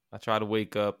 I try to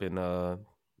wake up and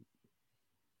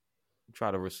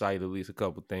try to recite at least a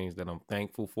couple things that I'm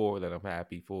thankful for, that I'm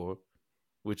happy for,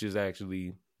 which is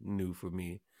actually new for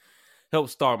me. Help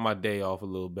start my day off a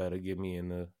little better, get me in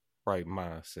the right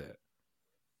mindset.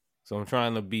 So I'm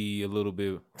trying to be a little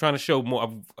bit, trying to show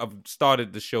more. I've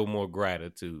started to show more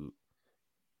gratitude.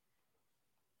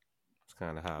 It's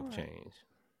kind of how I've changed.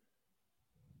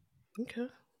 Okay.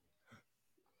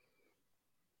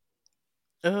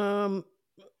 In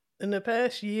the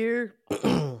past year,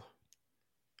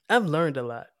 I've learned a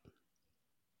lot.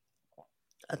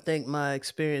 I think my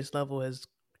experience level has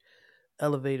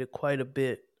elevated quite a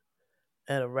bit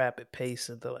at a rapid pace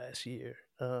in the last year.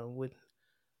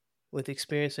 With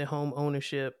experience in home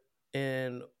ownership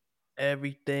and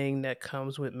everything that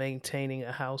comes with maintaining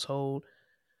a household,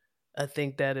 I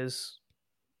think that is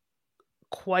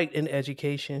quite an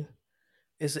education.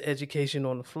 It's an education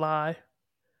on the fly.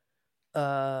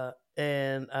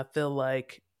 And I feel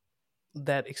like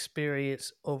that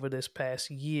experience over this past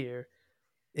year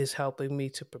is helping me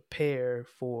to prepare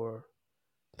for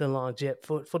the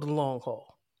for the long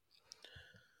haul.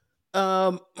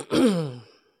 Um,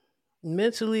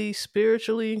 mentally,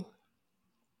 spiritually,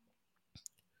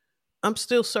 I'm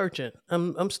still searching.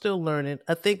 I'm still learning.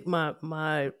 I think my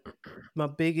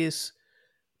biggest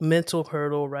mental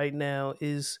hurdle right now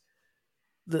is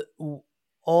the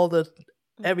all the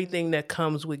everything that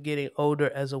comes with getting older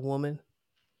as a woman.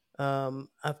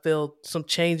 I feel some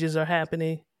changes are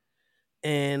happening,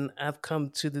 and I've come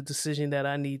to the decision that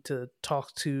I need to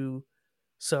talk to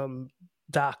some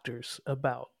doctors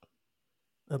about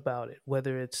it,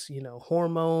 whether it's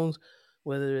hormones,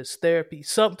 whether it's therapy,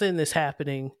 something that's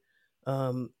happening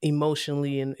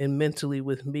emotionally and mentally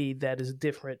with me that is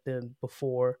different than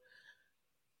before.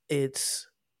 It's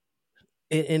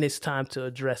and it's time to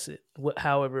address it.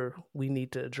 However, we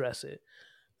need to address it.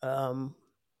 Um,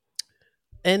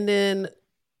 and then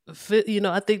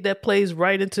I think that plays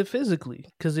right into physically,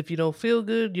 because if you don't feel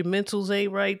good, your mentals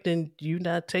ain't right, then you're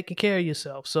not taking care of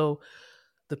yourself. So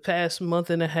the past month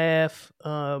and a half,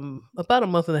 about a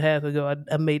month and a half ago,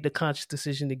 I made the conscious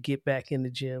decision to get back in the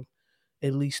gym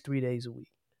at least 3 days a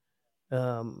week.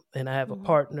 And I have a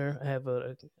partner. I have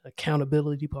a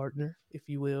accountability partner, if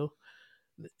you will,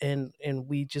 and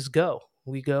we just go.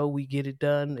 We go. We get it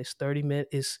done. It's 30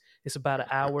 minutes. It's about an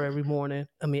hour every morning.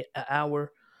 I mean, an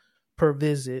hour per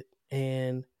visit,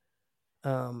 and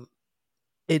um,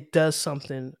 it does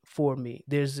something for me.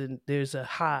 There's a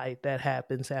high that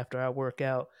happens after I work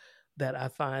out that I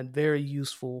find very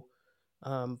useful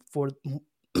for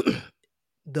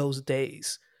those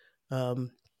days.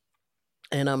 Um,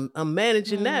 and I'm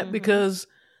managing that because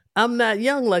I'm not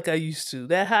young like I used to.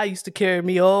 That high used to carry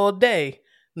me all day.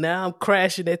 Now I'm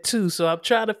crashing at 2, so I'm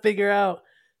trying to figure out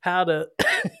how to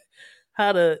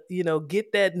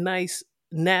get that nice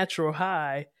natural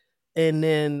high, and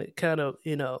then kind of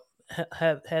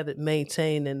have it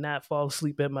maintained and not fall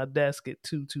asleep at my desk at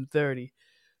 2:30.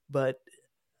 But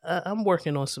I'm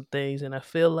working on some things, and I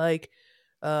feel like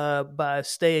by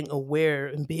staying aware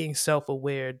and being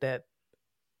self-aware, that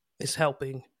is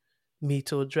helping me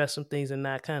to address some things and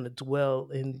not kind of dwell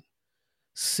and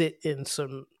sit in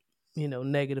some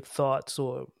negative thoughts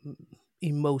or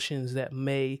emotions that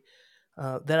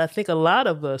I think a lot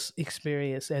of us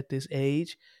experience at this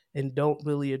age and don't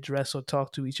really address or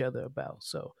talk to each other about.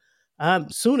 So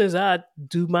soon as I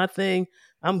do my thing,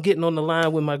 I'm getting on the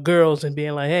line with my girls and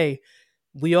being like, hey,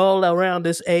 We all around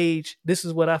this age. This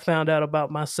is what I found out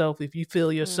about myself. If you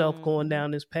feel yourself going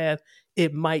down this path,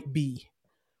 it might be,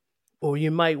 or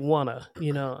you might wanna.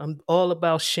 I'm all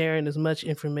about sharing as much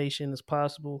information as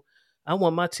possible. I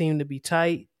want my team to be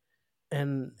tight,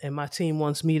 and my team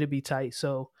wants me to be tight.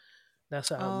 So that's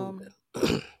how I'm moving.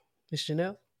 Miss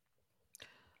Janelle?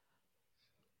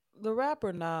 The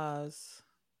rapper Nas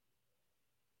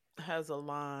has a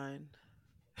line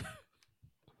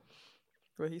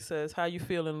where he says, "How you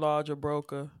feeling, large or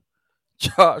broker?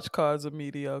 Charge cards are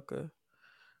mediocre."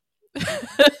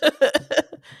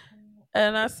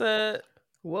 And I said,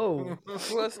 Whoa.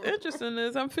 "What's interesting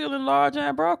is I'm feeling large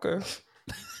and broker."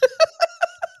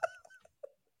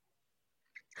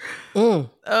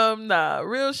 Nah,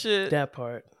 real shit. That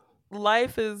part.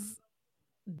 Life is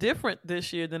different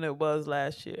this year than it was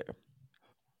last year.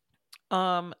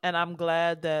 And I'm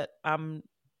glad that I'm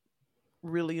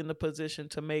really in the position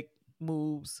to make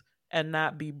moves and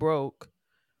not be broke.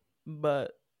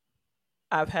 But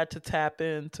I've had to tap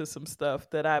into some stuff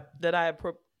that I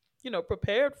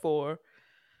prepared for.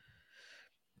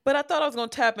 But I thought I was going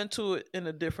to tap into it in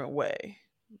a different way.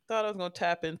 Thought I was going to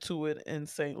tap into it in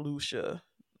St. Lucia,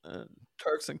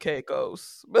 Turks and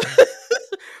Caicos. But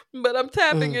I'm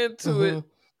tapping into it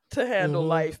to handle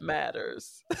life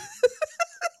matters.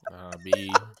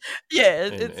 Yeah,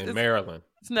 in Maryland.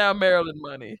 It's now Maryland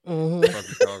money. On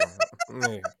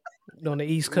the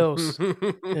East Coast,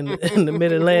 in the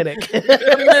Mid Atlantic. Mid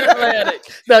Atlantic.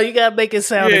 No, you gotta make it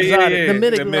sound exotic. Yeah. The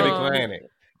Mid Atlantic.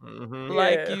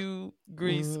 Like you,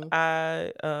 Greece.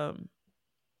 I've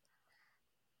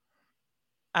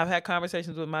had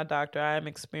conversations with my doctor. I am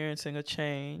experiencing a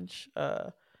change.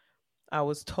 I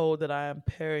was told that I am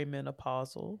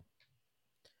perimenopausal.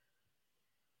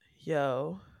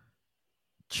 Yo,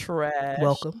 trash.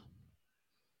 Welcome.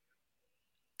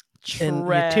 Trash. And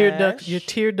your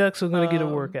tear ducts are gonna get a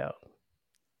workout.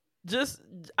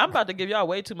 I'm about to give y'all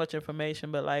way too much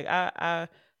information, but like I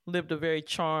lived a very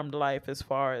charmed life as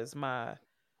far as my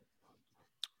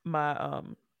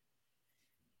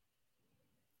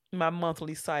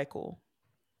monthly cycle.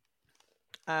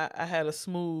 I had a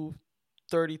smooth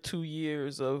 32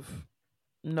 years of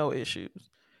no issues.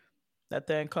 That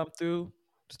thing come through,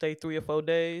 stay 3 or 4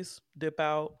 days, dip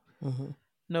out.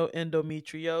 No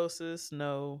endometriosis,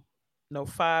 no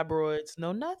fibroids,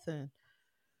 no nothing.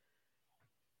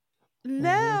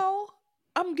 Now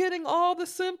I'm getting all the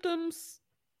symptoms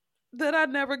that I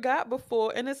never got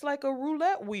before, and it's like a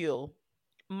roulette wheel.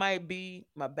 Might be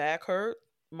my back hurt,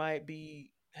 might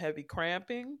be heavy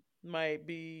cramping, might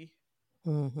be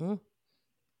wanting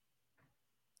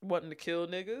to kill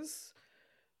niggas,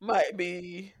 might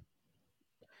be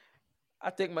I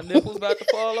think my nipple's about to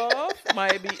fall off,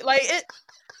 might be like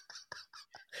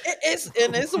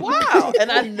it's wild,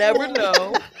 and I never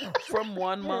know from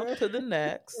one month to the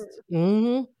next.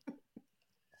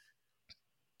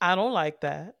 I don't like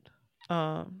that.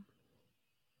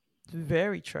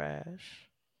 Very trash.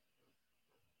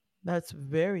 That's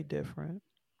very different.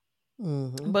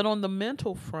 But on the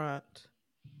mental front,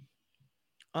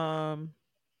 I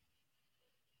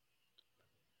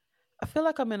feel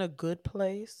like I'm in a good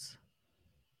place.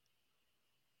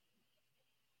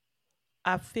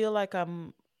 I feel like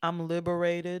I'm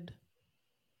liberated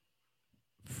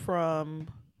from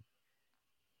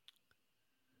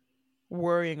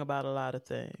worrying about a lot of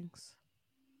things.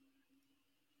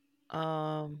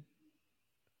 I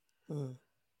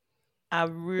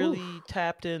really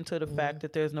tapped into the fact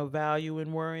that there's no value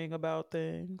in worrying about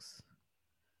things.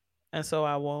 And so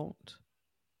I won't.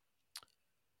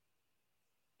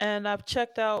 And I've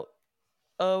checked out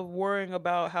of worrying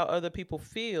about how other people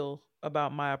feel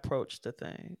about my approach to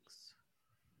things.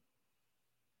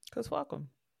 Because fuck them.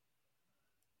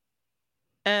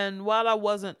 And while I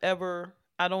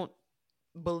don't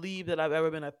believe that I've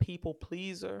ever been a people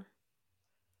pleaser,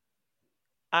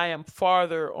 I am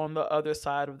farther on the other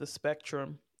side of the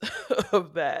spectrum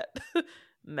of that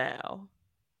now.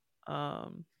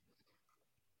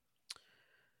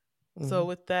 So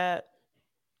with that,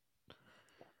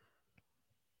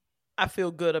 I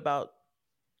feel good about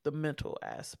the mental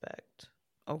aspect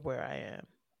of where I am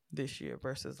this year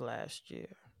versus last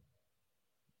year.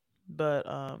 But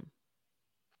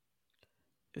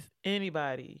if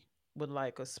anybody would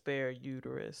like a spare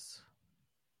uterus,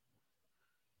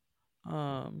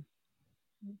 I'm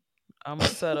gonna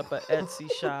set up an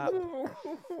Etsy shop.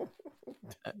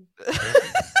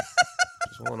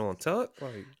 Just one on tuck.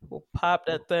 We'll pop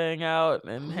that thing out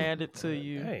and hand it to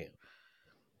you. Damn.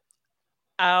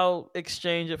 I'll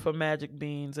exchange it for magic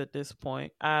beans at this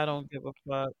point. I don't give a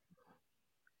fuck.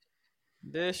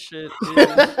 This shit is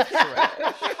trash.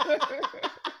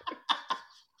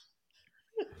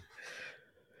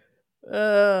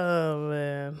 Oh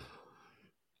man.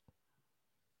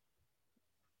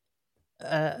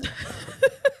 Uh,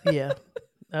 yeah,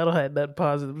 I don't have nothing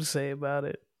positive to say about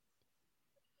it.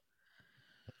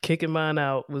 Kicking mine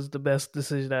out was the best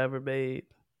decision I ever made.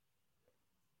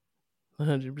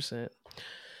 100%.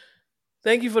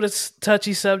 Thank you for this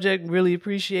touchy subject. Really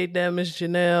appreciate that, Miss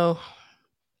Janelle.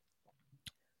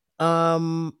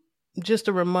 Um, just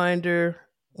a reminder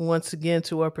once again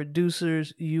to our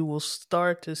producers, you will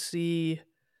start to see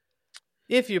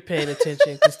if you're paying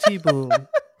attention, because T Boom.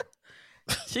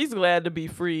 She's glad to be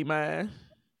free, man.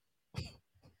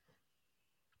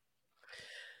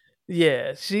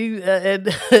 Yeah, she and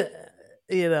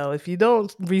if you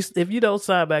don't if you don't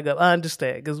sign back up, I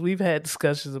understand because we've had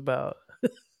discussions about.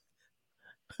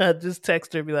 I just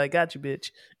text her and be like, "Got you,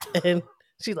 bitch," and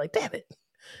she's like, "Damn it."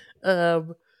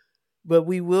 Um, but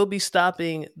we will be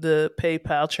stopping the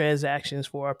PayPal transactions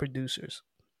for our producers.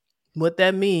 What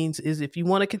that means is if you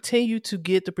want to continue to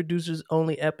get the producers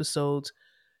only episodes,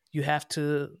 you have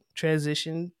to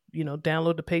transition,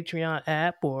 download the Patreon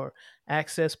app or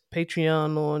access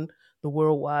Patreon on the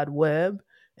World Wide Web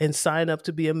and sign up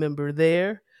to be a member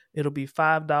there. It'll be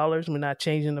 $5. We're not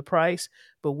changing the price,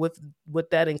 but what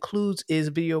that includes is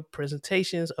video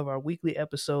presentations of our weekly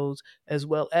episodes as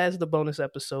well as the bonus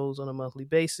episodes on a monthly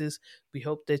basis. We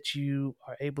hope that you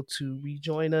are able to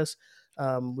rejoin us.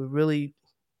 We really,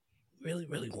 really,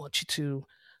 really want you to.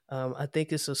 I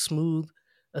think it's a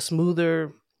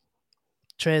smoother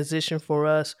transition for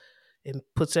us. It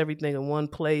puts everything in one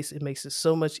place. It makes it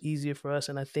so much easier for us,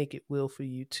 and I think it will for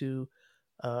you too.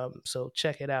 So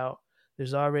check it out.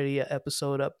 There's already an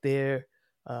episode up there,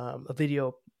 a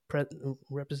video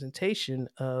representation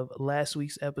of last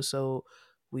week's episode.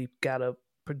 We've got a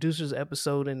producer's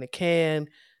episode in the can,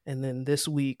 and then this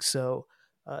week. So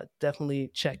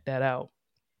definitely check that out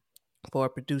for our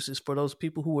producers. For those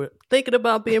people who were thinking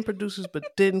about being producers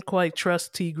but didn't quite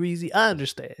trust T Greasy, I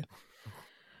understand.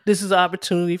 This is an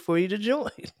opportunity for you to join.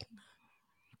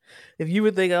 If you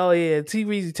would think, oh yeah, T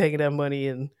Reezy taking that money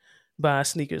and buying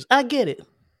sneakers, I get it.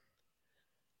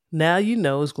 Now you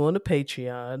know it's going to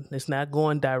Patreon. It's not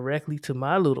going directly to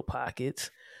my little pockets.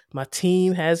 My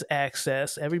team has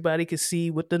access. Everybody can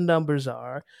see what the numbers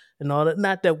are and all that.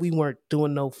 Not that we weren't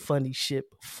doing no funny shit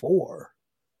before.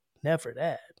 Never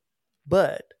that.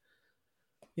 But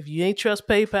if you ain't trust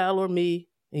PayPal or me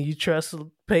and you trust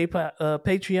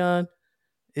Patreon,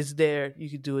 it's there. You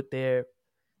can do it there.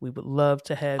 We would love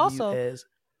to have you Also, as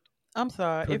I'm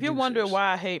sorry. If you're wondering producers.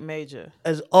 why I hate Major,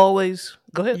 As always,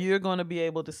 go ahead. you're going to be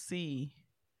able to see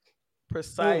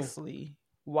precisely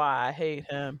why I hate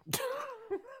him.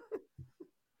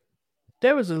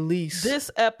 There was at least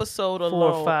This episode 4 or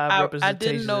alone, 5 I representations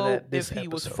didn't of know that if this he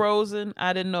was episode. frozen.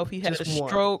 I didn't know if he had Just a one.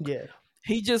 stroke. Yeah.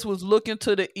 He just was looking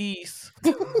to the east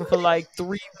for like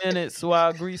 3 minutes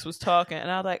while Grease was talking, and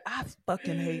I was like, I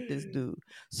fucking hate this dude.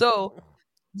 So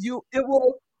it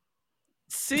will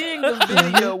seeing the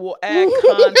video will add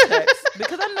context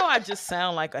because I know I just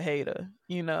sound like a hater.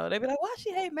 They be like, why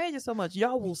she hate Major so much?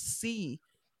 Y'all will see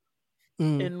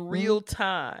in real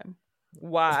time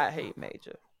why I hate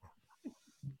Major.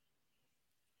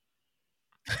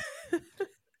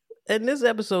 And this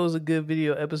episode is a good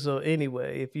video episode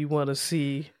anyway. If you want to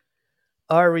see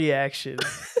our reaction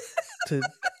to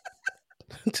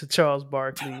Charles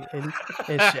Barkley and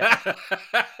Shaq.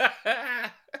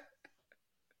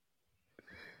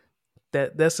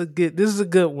 This is a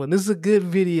good one. This is a good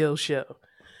video show.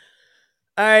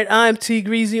 All right, I'm T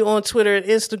Greasy on Twitter and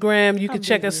Instagram. You can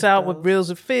check us out with Reels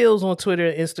and Feels on Twitter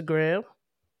and Instagram.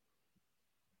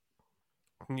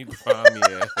 You can find me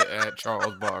at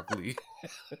Charles Barkley.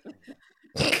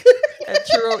 At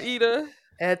Churro Eater.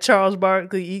 At Charles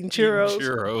Barkley eating churros.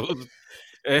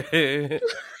 At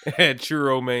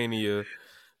Churro Mania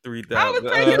 3000.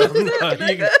 I was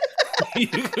thinking you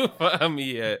can find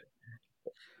me at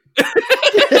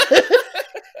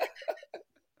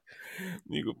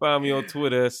You can find me on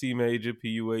Twitter at C Major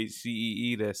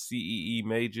PUHCEE. That's CEE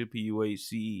Major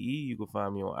PUHCEE. You can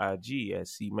find me on IG at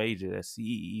C Major. That's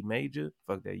CEE Major.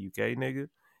 Fuck that UK nigga.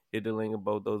 Hit the link in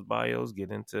both those bios.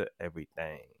 Get into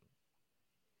everything.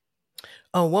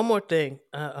 Oh, one more thing.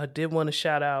 I did want to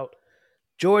shout out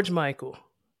George Michael,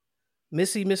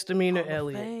 Missy Misdemeanor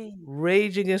Elliott,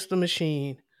 Rage Against the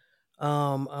Machine,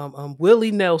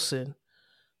 Willie Nelson,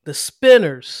 the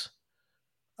Spinners,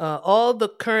 all the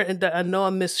current. I know I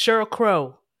missed Sheryl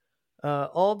Crow.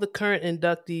 All the current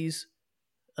inductees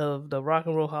of the Rock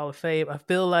and Roll Hall of Fame. I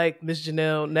feel like Miss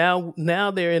Janelle.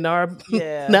 Now they're in our.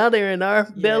 Yeah. Now they're in our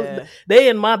belly. They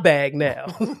in my bag now.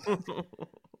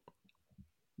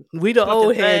 We the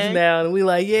old heads thing. now, and we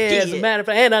like, yeah, as a matter of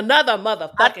fact, and another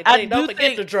motherfucking I thing. Don't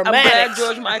forget the I'm dramatics. glad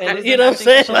George Michael and, is you in. know I what I'm think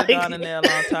he saying? should have Like, gone in there a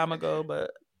long time ago,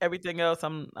 but everything else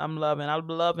I'm loving. I'm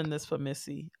loving this for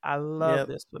Missy. I love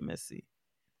this for Missy.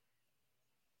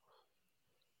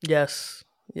 Yes,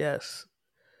 yes.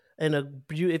 And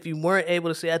if you weren't able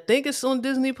to see, I think it's on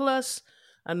Disney Plus.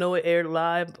 I know it aired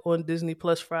live on Disney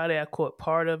Plus Friday. I caught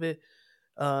part of it.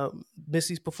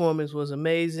 Missy's performance was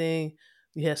amazing.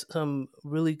 You had some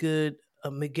really good.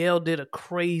 Miguel did a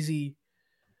crazy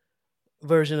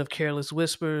version of Careless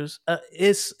Whispers.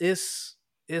 It's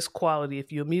quality.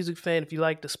 If you're a music fan, if you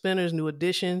like the Spinners, New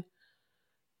Edition,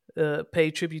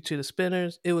 paid tribute to the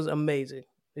Spinners. It was amazing.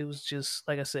 It was just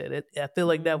like I said. I feel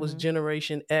like that was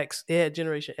Generation X. It had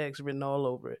Generation X written all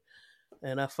over it,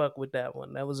 and I fuck with that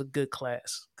one. That was a good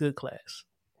class. Good class.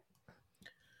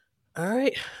 All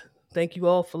right. Thank you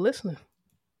all for listening.